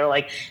young, and they're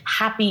like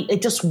happy.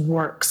 It just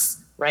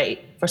works,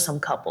 right? For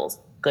some couples,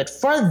 good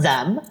for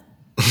them,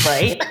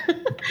 right?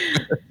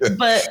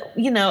 But,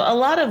 a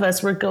lot of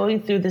us, we're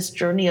going through this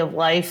journey of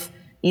life,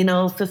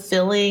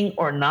 fulfilling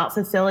or not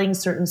fulfilling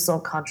certain soul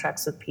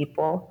contracts with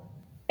people,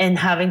 and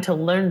having to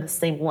learn the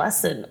same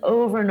lesson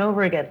over and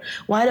over again.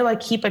 Why do I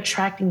keep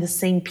attracting the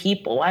same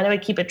people? Why do I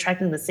keep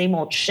attracting the same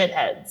old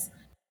shitheads?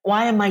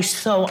 Why am I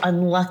so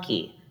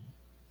unlucky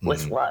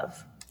with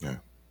love? Yeah.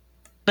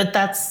 But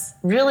that's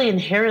really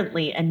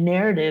inherently a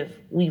narrative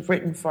we've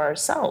written for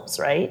ourselves,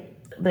 right?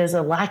 There's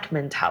a lack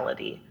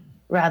mentality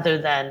rather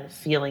than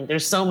feeling.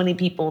 There's so many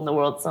people in the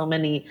world, so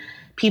many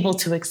people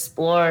to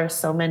explore,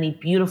 so many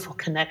beautiful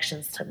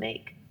connections to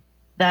make,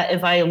 that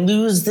if I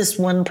lose this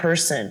one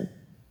person,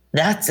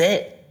 that's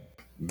it.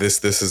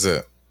 This is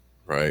it,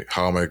 right?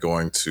 How am I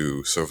going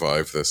to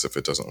survive this if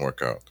it doesn't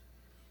work out?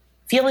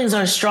 Feelings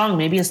are strong.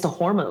 Maybe it's the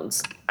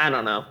hormones. I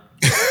don't know.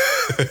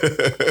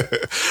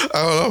 I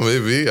don't know,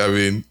 maybe. I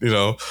mean,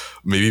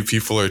 maybe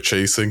people are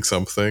chasing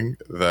something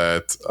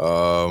that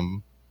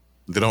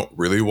they don't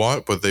really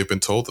want, but they've been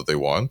told that they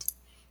want,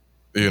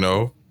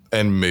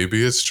 And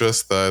maybe it's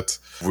just that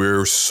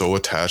we're so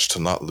attached to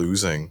not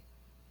losing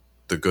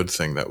the good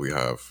thing that we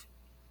have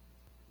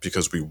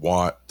because we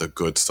want the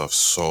good stuff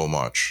so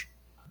much.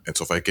 And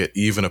so if I get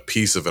even a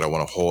piece of it, I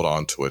want to hold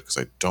on to it because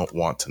I don't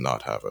want to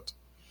not have it,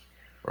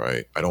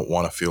 right? I don't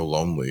want to feel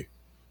lonely,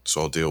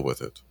 so I'll deal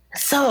with it.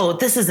 So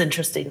this is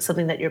interesting,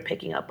 something that you're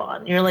picking up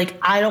on. You're like,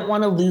 I don't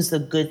want to lose the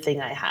good thing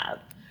I have.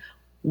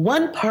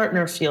 One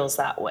partner feels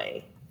that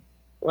way.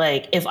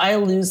 Like, if I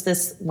lose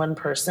this one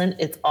person,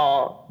 it's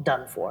all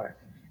done for.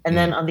 And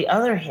then on the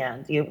other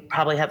hand, you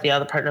probably have the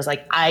other partners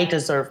like, I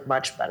deserve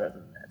much better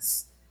than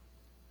this.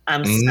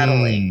 I'm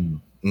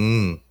settling.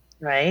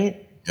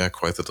 Right? Yeah,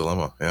 quite the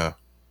dilemma. Yeah.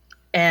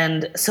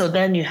 And so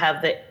then you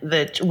have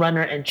the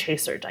runner and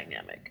chaser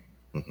dynamic.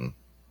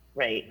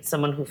 Right?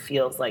 Someone who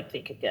feels like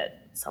they could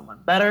get someone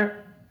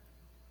better.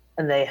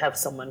 And they have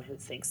someone who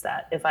thinks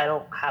that if I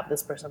don't have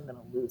this person, I'm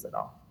going to lose it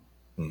all.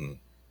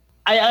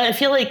 I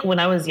feel like when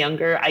I was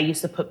younger, I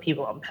used to put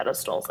people on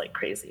pedestals like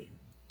crazy.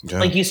 Yeah.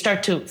 Like you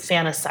start to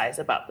fantasize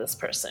about this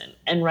person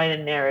and write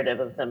a narrative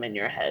of them in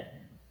your head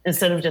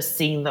instead of just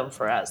seeing them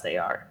for as they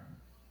are.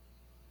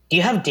 Do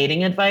you have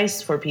dating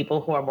advice for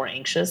people who are more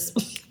anxious?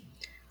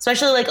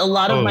 Especially like a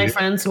lot of my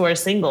friends who are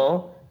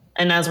single,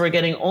 and as we're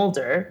getting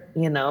older,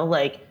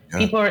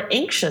 people are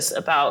anxious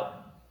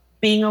about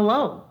being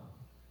alone.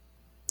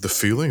 The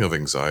feeling of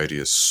anxiety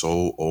is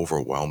so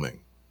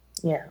overwhelming.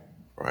 Yeah.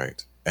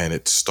 Right. And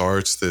it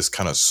starts this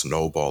kind of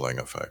snowballing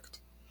effect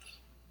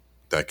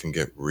that can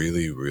get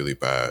really, really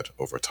bad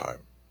over time.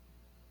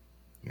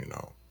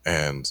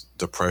 And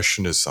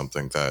depression is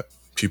something that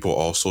people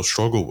also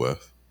struggle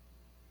with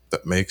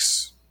that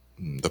makes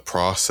the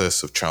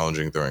process of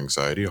challenging their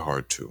anxiety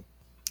hard too.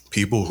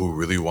 People who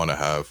really want to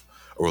have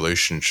a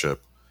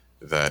relationship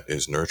that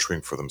is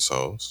nurturing for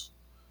themselves,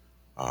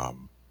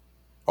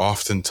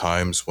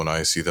 oftentimes when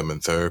I see them in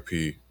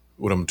therapy,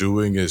 what I'm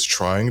doing is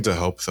trying to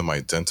help them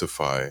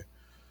identify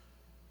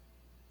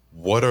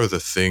what are the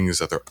things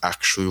that they're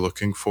actually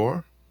looking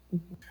for,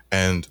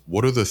 and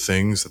what are the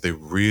things that they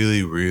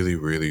really, really,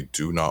 really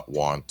do not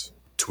want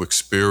to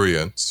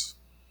experience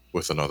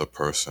with another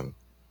person,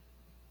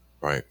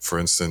 right? For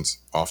instance,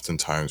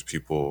 oftentimes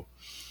people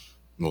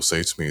will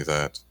say to me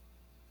that,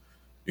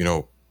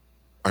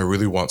 I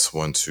really want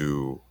someone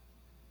to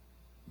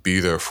be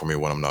there for me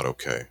when I'm not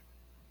okay,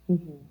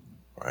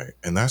 right?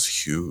 And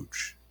that's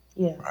huge,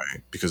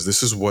 right? Because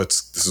this is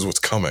what's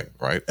coming,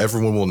 right?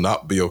 Everyone will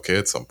not be okay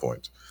at some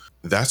point.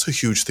 That's a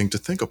huge thing to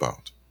think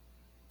about.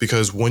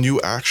 Because when you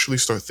actually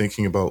start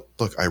thinking about,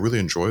 look, I really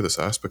enjoy this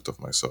aspect of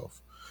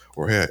myself,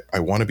 or hey,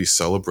 I want to be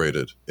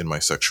celebrated in my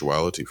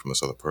sexuality from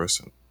this other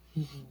person,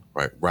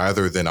 right?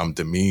 Rather than I'm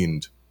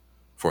demeaned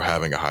for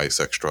having a high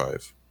sex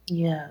drive.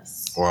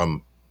 Yes.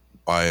 Or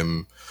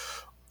I'm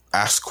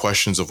asked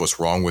questions of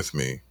what's wrong with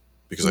me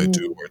because I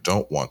do or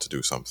don't want to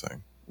do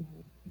something.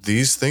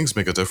 These things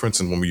make a difference.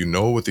 And when you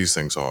know what these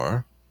things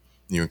are,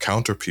 you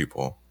encounter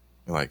people,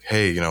 you're like,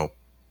 hey,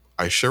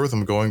 I share with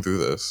them going through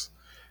this,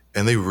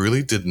 and they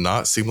really did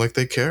not seem like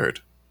they cared.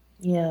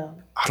 Yeah.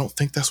 I don't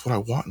think that's what I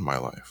want in my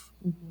life.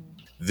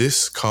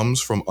 This comes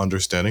from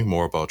understanding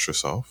more about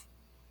yourself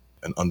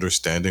and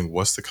understanding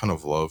what's the kind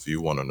of love you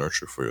want to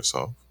nurture for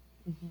yourself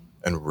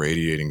and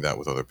radiating that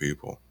with other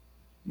people.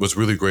 What's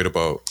really great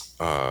about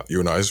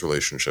you and I's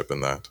relationship in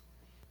that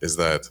is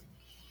that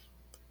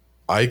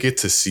I get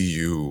to see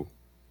you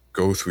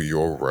go through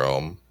your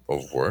realm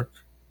of work,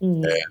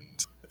 and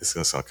it's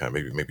going to sound kind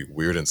of maybe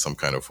weird in some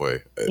kind of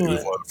way. It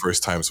was one of the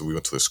first times that we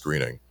went to the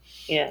screening.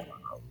 Yeah.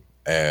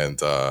 And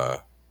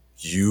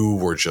you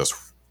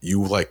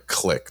like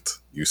clicked.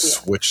 You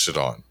switched it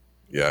on.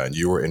 Yeah. And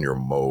you were in your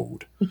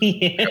mode.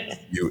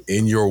 You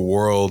in your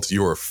world.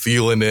 You were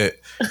feeling it.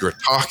 You were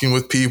talking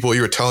with people. You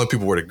were telling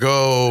people where to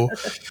go.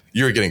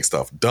 You were getting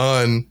stuff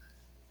done.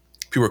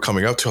 People were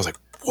coming up to you. I was like,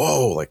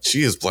 whoa, like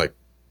she is like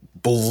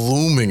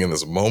blooming in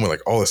this moment.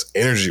 Like all this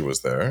energy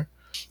was there.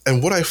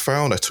 And what I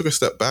found, I took a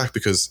step back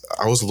because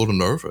I was a little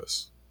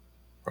nervous,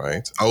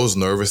 right? I was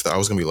nervous that I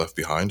was going to be left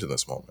behind in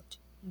this moment.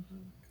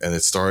 And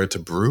it started to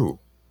brew.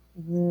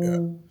 Yeah.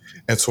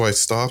 And so I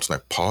stopped and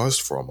I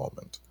paused for a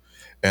moment.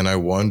 And I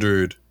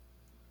wondered,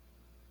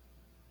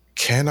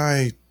 can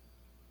I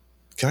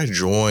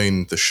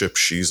join the ship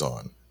she's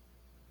on?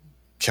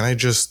 Can I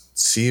just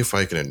see if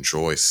I can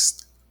enjoy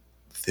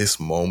this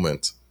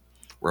moment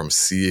where I'm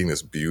seeing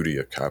this beauty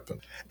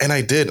happen? And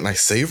I did, and I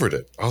savored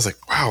it. I was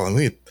like, wow,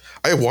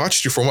 I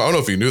watched you for a moment. I don't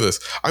know if you knew this.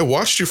 I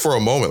watched you for a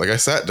moment. Like I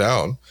sat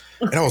down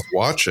and I was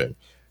watching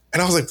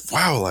and I was like,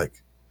 wow,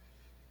 like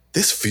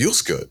this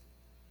feels good.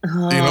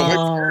 My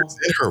parents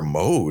in her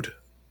mode.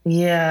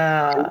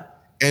 Yeah.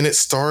 And it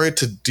started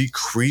to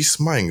decrease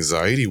my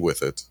anxiety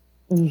with it.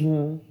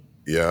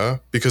 Yeah.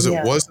 Because it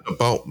Yeah. wasn't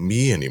about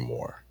me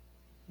anymore.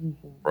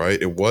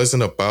 Right. It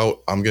wasn't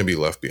about I'm going to be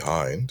left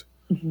behind.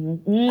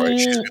 Right.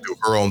 She's going to do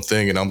her own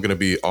thing and I'm going to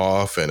be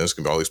off and there's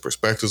going to be all these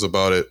perspectives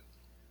about it.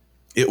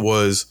 It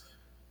was,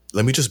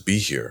 let me just be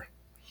here.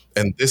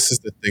 And this is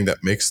the thing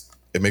that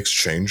makes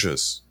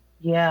changes.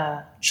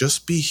 Yeah.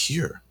 Just be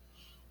here.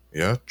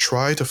 Yeah.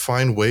 Try to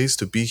find ways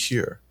to be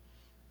here.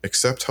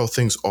 Accept how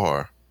things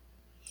are.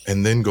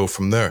 And then go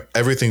from there.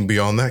 Everything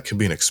beyond that can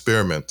be an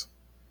experiment.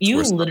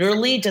 You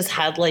literally just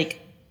had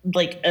like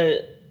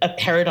a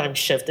paradigm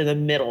shift in the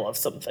middle of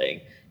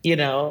something. You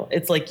know,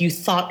 it's like you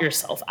thought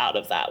yourself out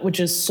of that, which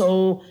is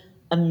so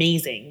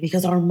amazing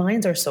because our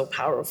minds are so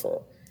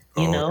powerful.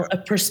 You know, a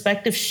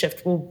perspective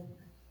shift will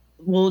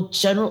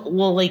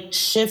like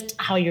shift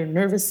how your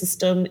nervous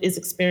system is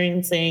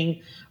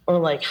experiencing or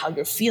like how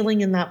you're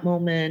feeling in that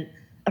moment.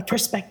 A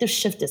perspective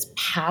shift is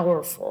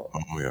powerful.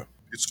 Oh yeah.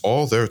 It's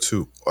all there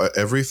too.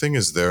 Everything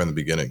is there in the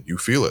beginning. You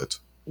feel it.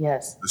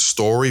 Yes. The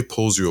story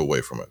pulls you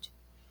away from it.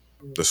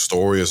 The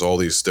story is all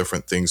these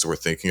different things that we're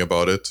thinking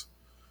about it,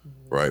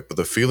 right? But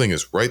the feeling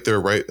is right there,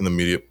 right in the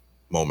immediate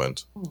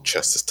moment.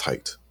 Chest is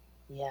tight.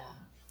 Yeah.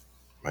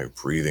 My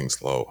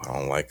breathing's low. I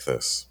don't like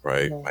this,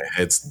 right? My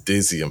head's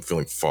dizzy. I'm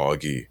feeling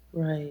foggy.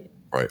 Right.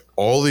 Right.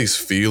 All these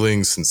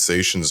feelings,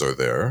 sensations are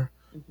there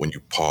when you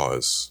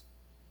pause,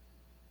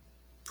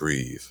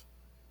 breathe.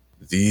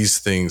 These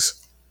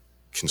things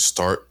can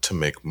start to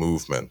make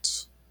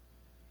movement,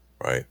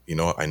 right? You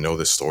know, I know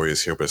this story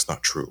is here, but it's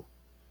not true,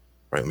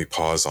 right? Let me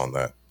pause on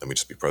that. Let me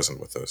just be present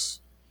with this.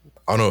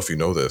 I don't know if you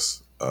know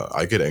this.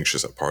 I get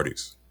anxious at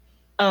parties.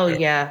 Oh,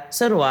 yeah.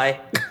 So do I.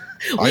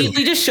 We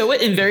just show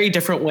it in very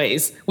different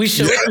ways. We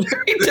show it in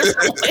very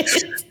different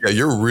ways. Yeah,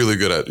 you're really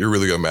good at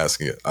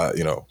masking it.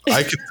 You know,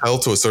 I can tell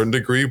to a certain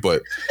degree,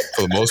 but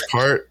for the most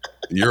part,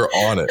 you're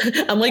on it.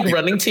 I'm like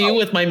running to you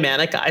with my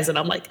manic eyes, and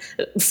I'm like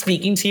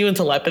speaking to you in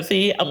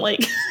telepathy. I'm like,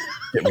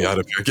 get me out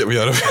of here. Get me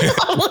out of here.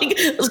 I'm like,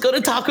 let's go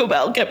to Taco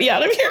Bell. Get me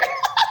out of here.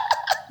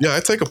 Yeah, I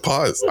take a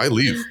pause. I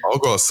leave. I'll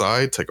go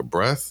outside, take a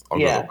breath. I'll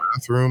go to the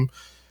bathroom.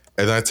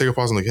 And then I take a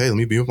pause. I'm like, hey, let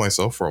me be with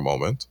myself for a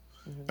moment.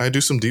 I do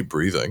some deep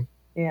breathing.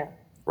 Yeah.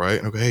 Right?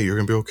 And okay, hey, you're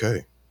going to be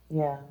okay.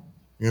 Yeah.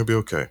 You're going to be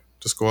okay.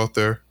 Just go out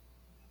there,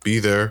 be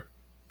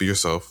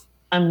yourself.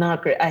 I'm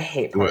not great. I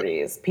hate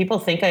parties. People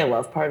think I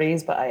love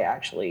parties, but I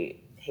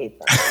actually hate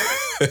them.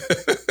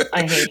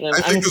 I hate them.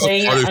 I'm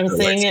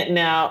saying it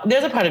now.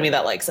 There's a part of me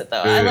that likes it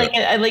though.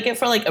 Yeah, I like it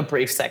for like a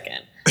brief second.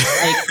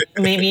 Like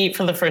maybe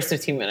for the first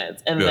 15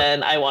 minutes and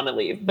then I want to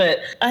leave. But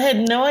I had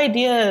no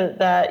idea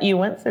that you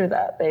went through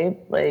that, babe.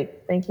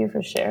 Like, thank you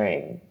for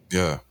sharing.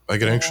 Yeah, I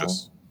get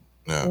anxious.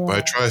 Yeah, but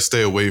I try to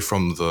stay away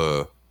from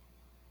the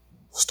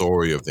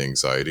story of the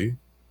anxiety,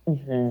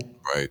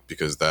 right?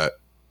 Because that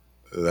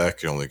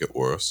can only get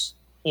worse.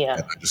 Yeah.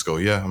 And I just go,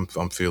 yeah,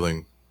 I'm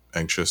feeling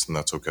anxious, and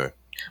that's okay.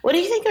 What do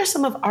you think are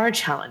some of our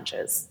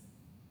challenges?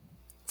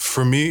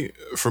 For me,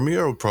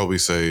 I would probably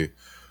say,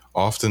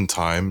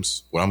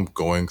 oftentimes when I'm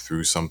going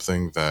through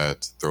something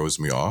that throws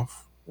me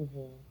off,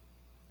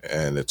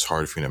 and it's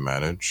hard for me to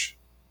manage,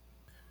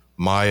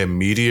 my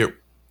immediate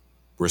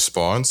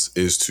response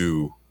is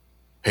to,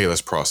 hey,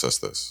 let's process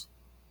this,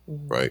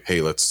 right?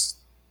 Hey, let's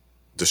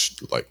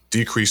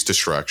decrease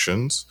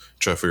distractions,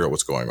 try to figure out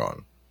what's going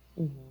on,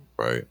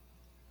 right?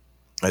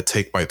 I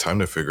take my time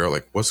to figure out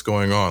like what's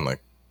going on,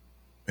 like,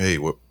 hey,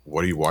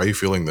 why are you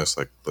feeling this?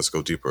 Like, let's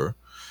go deeper.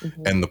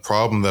 And the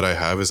problem that I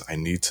have is I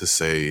need to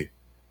say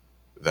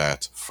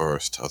that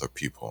first to other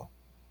people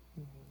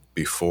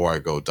before I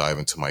go dive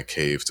into my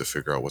cave to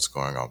figure out what's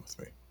going on with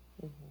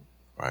me,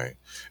 right?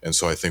 And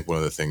so I think one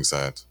of the things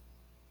that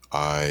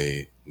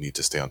I need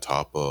to stay on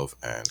top of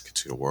and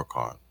continue to work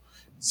on,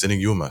 sending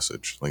you a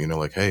message, like, you know,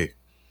 like, hey,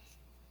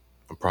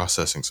 I'm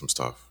processing some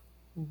stuff.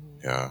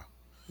 Yeah.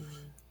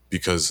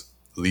 Because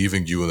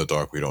leaving you in the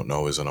dark we don't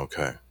know isn't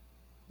okay.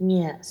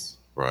 Yes.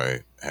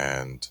 Right.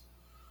 And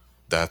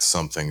that's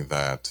something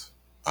that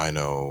I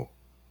know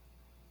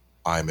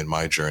I'm in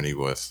my journey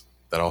with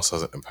that also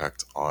has an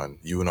impact on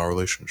you and our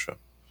relationship.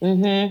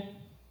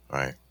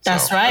 Right.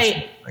 That's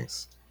right.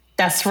 Thanks.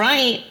 That's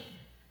right.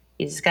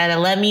 You just got to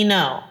let me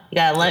know. You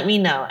got to let me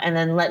know. And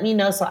then let me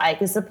know so I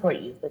can support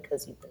you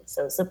because you've been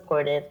so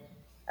supportive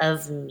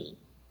of me.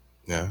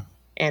 Yeah.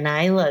 And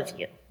I love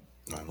you.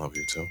 I love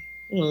you too.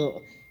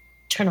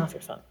 Turn off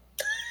your phone.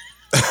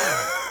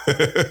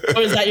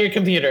 Or is that your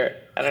computer?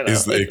 I don't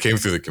know. It came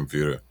through the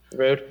computer.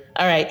 Rude.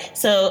 All right.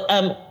 So,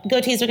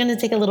 goatees, we're going to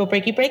take a little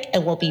breaky break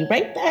and we'll be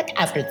right back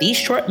after these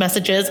short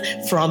messages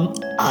from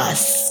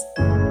us.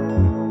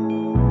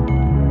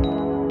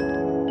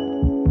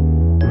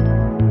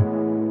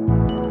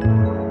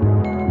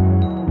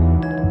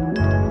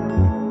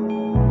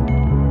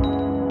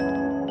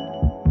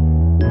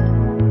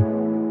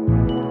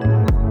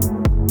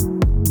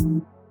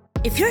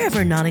 If you're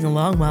ever nodding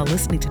along while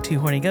listening to Two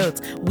Horny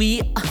Goats,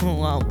 we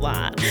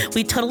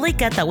totally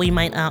get that we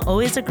might not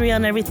always agree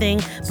on everything,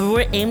 but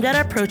we're aimed at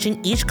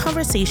approaching each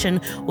conversation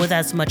with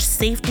as much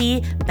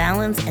safety,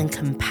 balance, and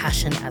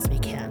compassion as we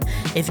can.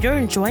 If you're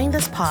enjoying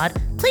this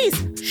pod, please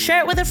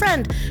share it with a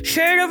friend.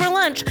 Share it over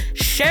lunch.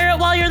 Share it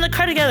while you're in the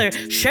car together.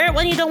 Share it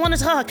when you don't want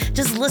to talk.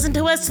 Just listen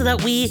to us so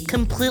that we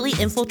completely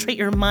infiltrate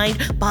your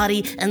mind,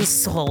 body, and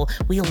soul.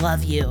 We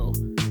love you.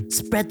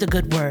 Spread the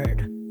good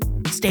word.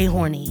 Stay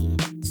horny.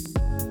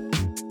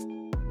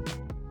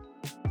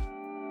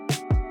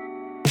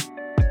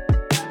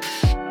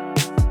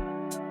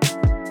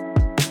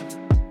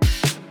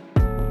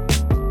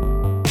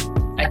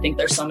 I think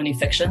there's so many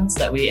fictions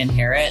that we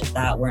inherit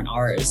that weren't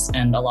ours,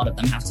 and a lot of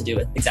them have to do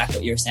with exactly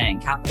what you're saying: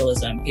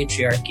 capitalism,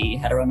 patriarchy,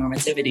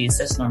 heteronormativity,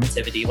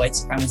 cisnormativity, white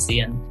supremacy.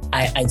 And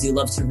I do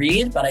love to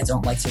read, but I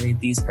don't like to read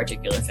these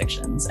particular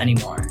fictions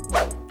anymore.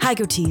 Hi,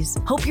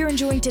 Goatees. Hope you're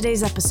enjoying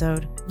today's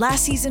episode.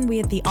 Last season, we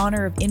had the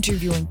honor of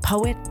interviewing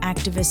poet,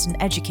 activist,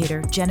 and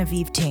educator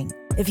Genevieve Ting.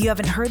 If you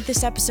haven't heard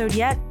this episode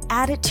yet,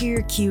 add it to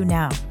your queue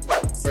now.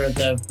 For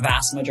the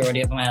vast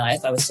majority of my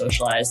life, I was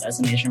socialized as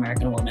an Asian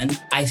American woman.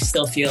 I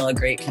still feel a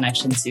great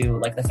connection to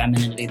like the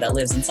femininity that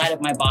lives inside of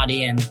my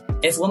body. And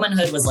if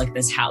womanhood was like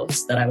this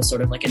house that I was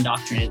sort of like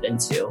indoctrinated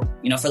into,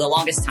 for the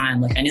longest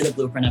time, like I knew the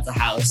blueprint of the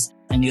house.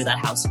 I knew that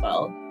house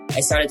well. I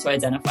started to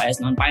identify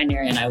as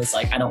non-binary, and I was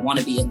like, I don't want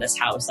to be in this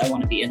house. I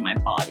want to be in my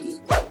body.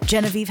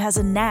 Genevieve has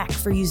a knack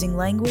for using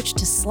language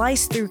to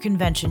slice through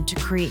convention to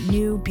create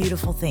new,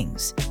 beautiful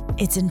things.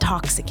 It's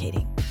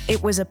intoxicating.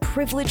 It was a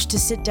privilege to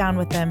sit down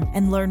with them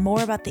and learn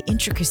more about the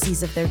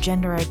intricacies of their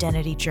gender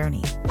identity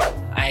journey.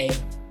 I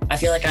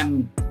feel like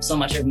so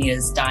much of me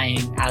is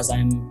dying as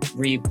I'm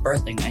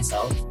rebirthing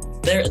myself.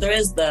 There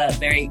is the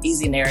very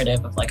easy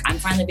narrative of like, I'm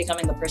finally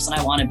becoming the person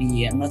I want to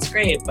be, and that's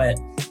great, but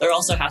there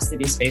also has to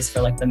be space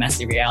for like the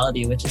messy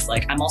reality, which is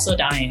like, I'm also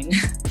dying.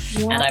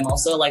 Yeah. And I'm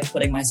also like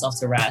putting myself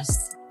to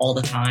rest all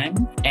the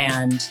time.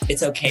 And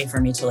it's okay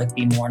for me to like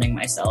be mourning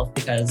myself,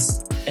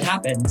 because it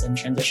happens, and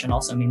transition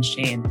also means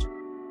change.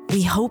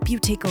 We hope you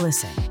take a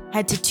listen.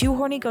 Head to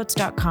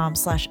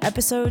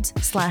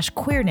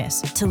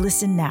twohornygoats.com/episodes/queerness to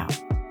listen now,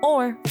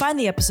 or find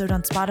the episode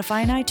on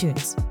Spotify and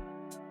iTunes.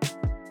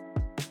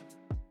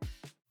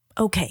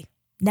 Okay,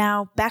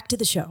 now back to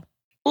the show.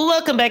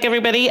 Welcome back,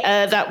 everybody.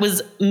 That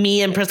was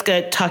me and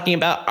Priska talking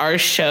about our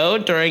show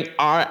during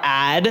our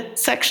ad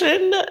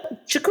section.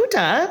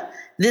 Jakuta,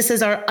 this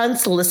is our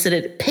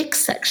unsolicited pick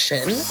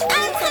section.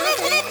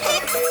 Unsolicited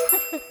picks.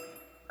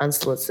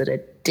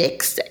 Unsolicited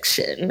dick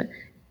section.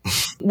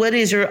 What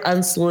is your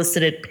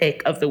unsolicited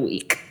pick of the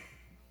week?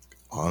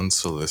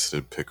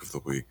 Unsolicited pick of the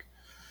week.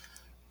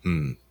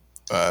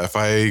 If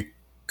I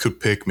could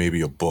pick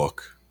maybe a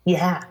book,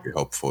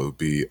 helpful, it would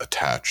be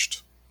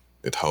Attached.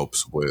 It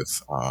helps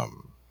with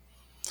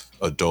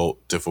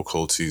adult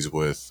difficulties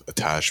with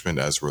attachment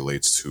as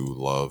relates to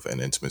love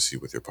and intimacy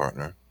with your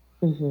partner.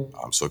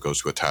 Mm-hmm. So it goes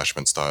to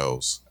attachment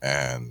styles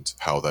and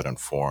how that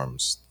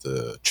informs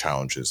the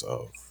challenges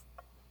of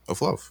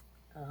love.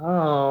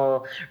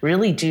 Oh,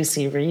 really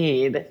juicy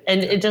read.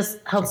 And it just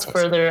helps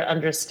further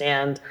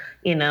understand,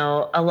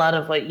 a lot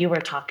of what you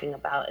were talking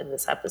about in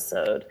this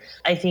episode.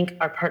 I think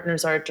our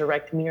partners are a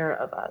direct mirror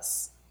of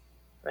us,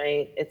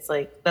 right? It's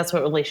like, that's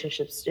what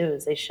relationships do,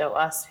 is they show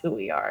us who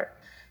we are.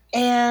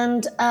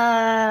 And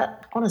I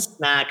want a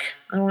snack.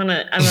 I'm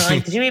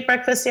like, did you eat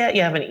breakfast yet?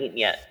 You haven't eaten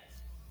yet.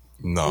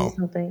 No,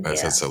 I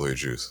said celery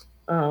juice.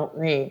 Oh,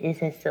 man, this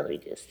is silly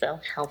juice, so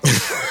help me. You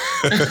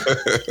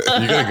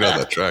gotta get on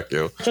that track,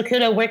 yo.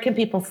 Jakuta, where can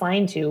people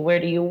find you? Where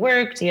do you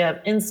work? Do you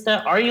have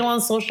Insta? Are you on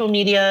social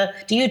media?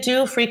 Do you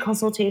do free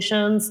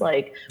consultations?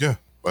 Yeah,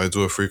 I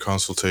do a free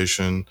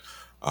consultation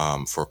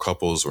for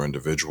couples or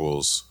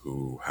individuals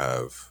who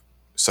have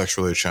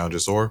sex-related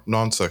challenges or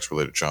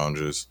non-sex-related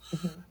challenges.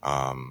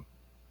 Mm-hmm.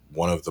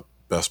 One of the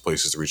best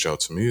places to reach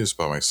out to me is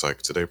by my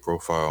Psych Today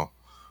profile.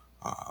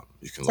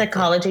 You can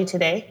Psychology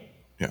Today?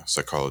 Yeah,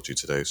 Psychology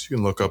Today. So you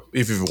can look up,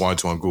 if you wanted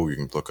to on Google, you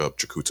can look up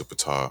Jakuta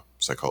Pata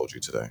Psychology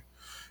Today.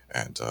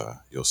 And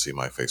you'll see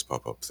my face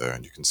pop up there,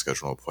 and you can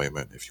schedule an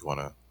appointment if you want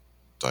to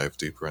dive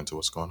deeper into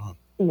what's going on.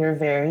 Your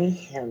very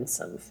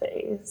handsome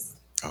face.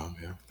 Oh,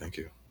 yeah. Thank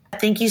you.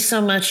 Thank you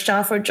so much,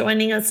 Ja, for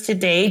joining us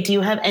today. Do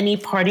you have any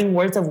parting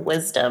words of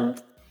wisdom?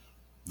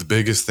 The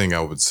biggest thing I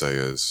would say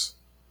is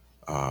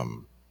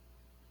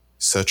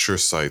set your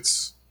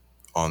sights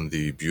on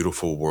the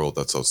beautiful world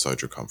that's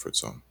outside your comfort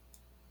zone.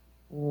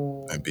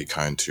 And be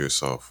kind to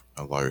yourself.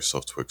 Allow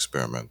yourself to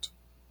experiment.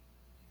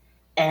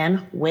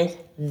 And with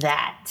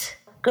that,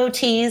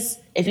 Goatees,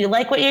 if you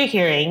like what you're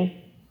hearing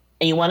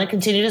and you want to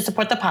continue to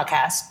support the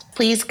podcast,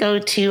 please go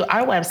to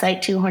our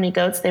website, Two Horny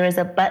Goats. There is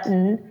a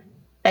button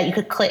that you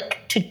could click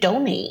to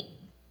donate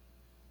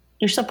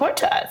your support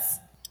to us.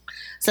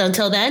 So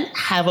until then,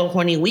 have a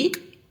horny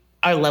week,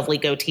 our lovely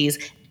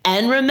Goatees.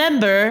 And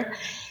remember,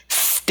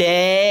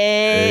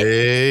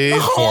 stay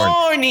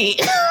horny.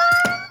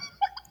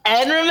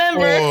 And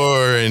remember,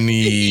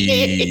 horny.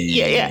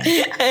 yeah.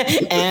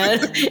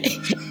 And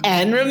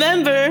And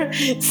remember,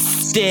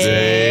 stay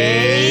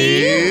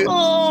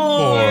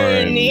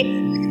horny.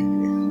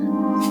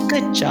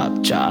 Good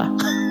job, Ja.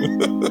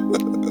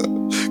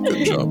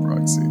 Good job,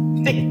 Roxy.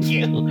 Thank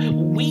you.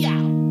 We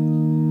out.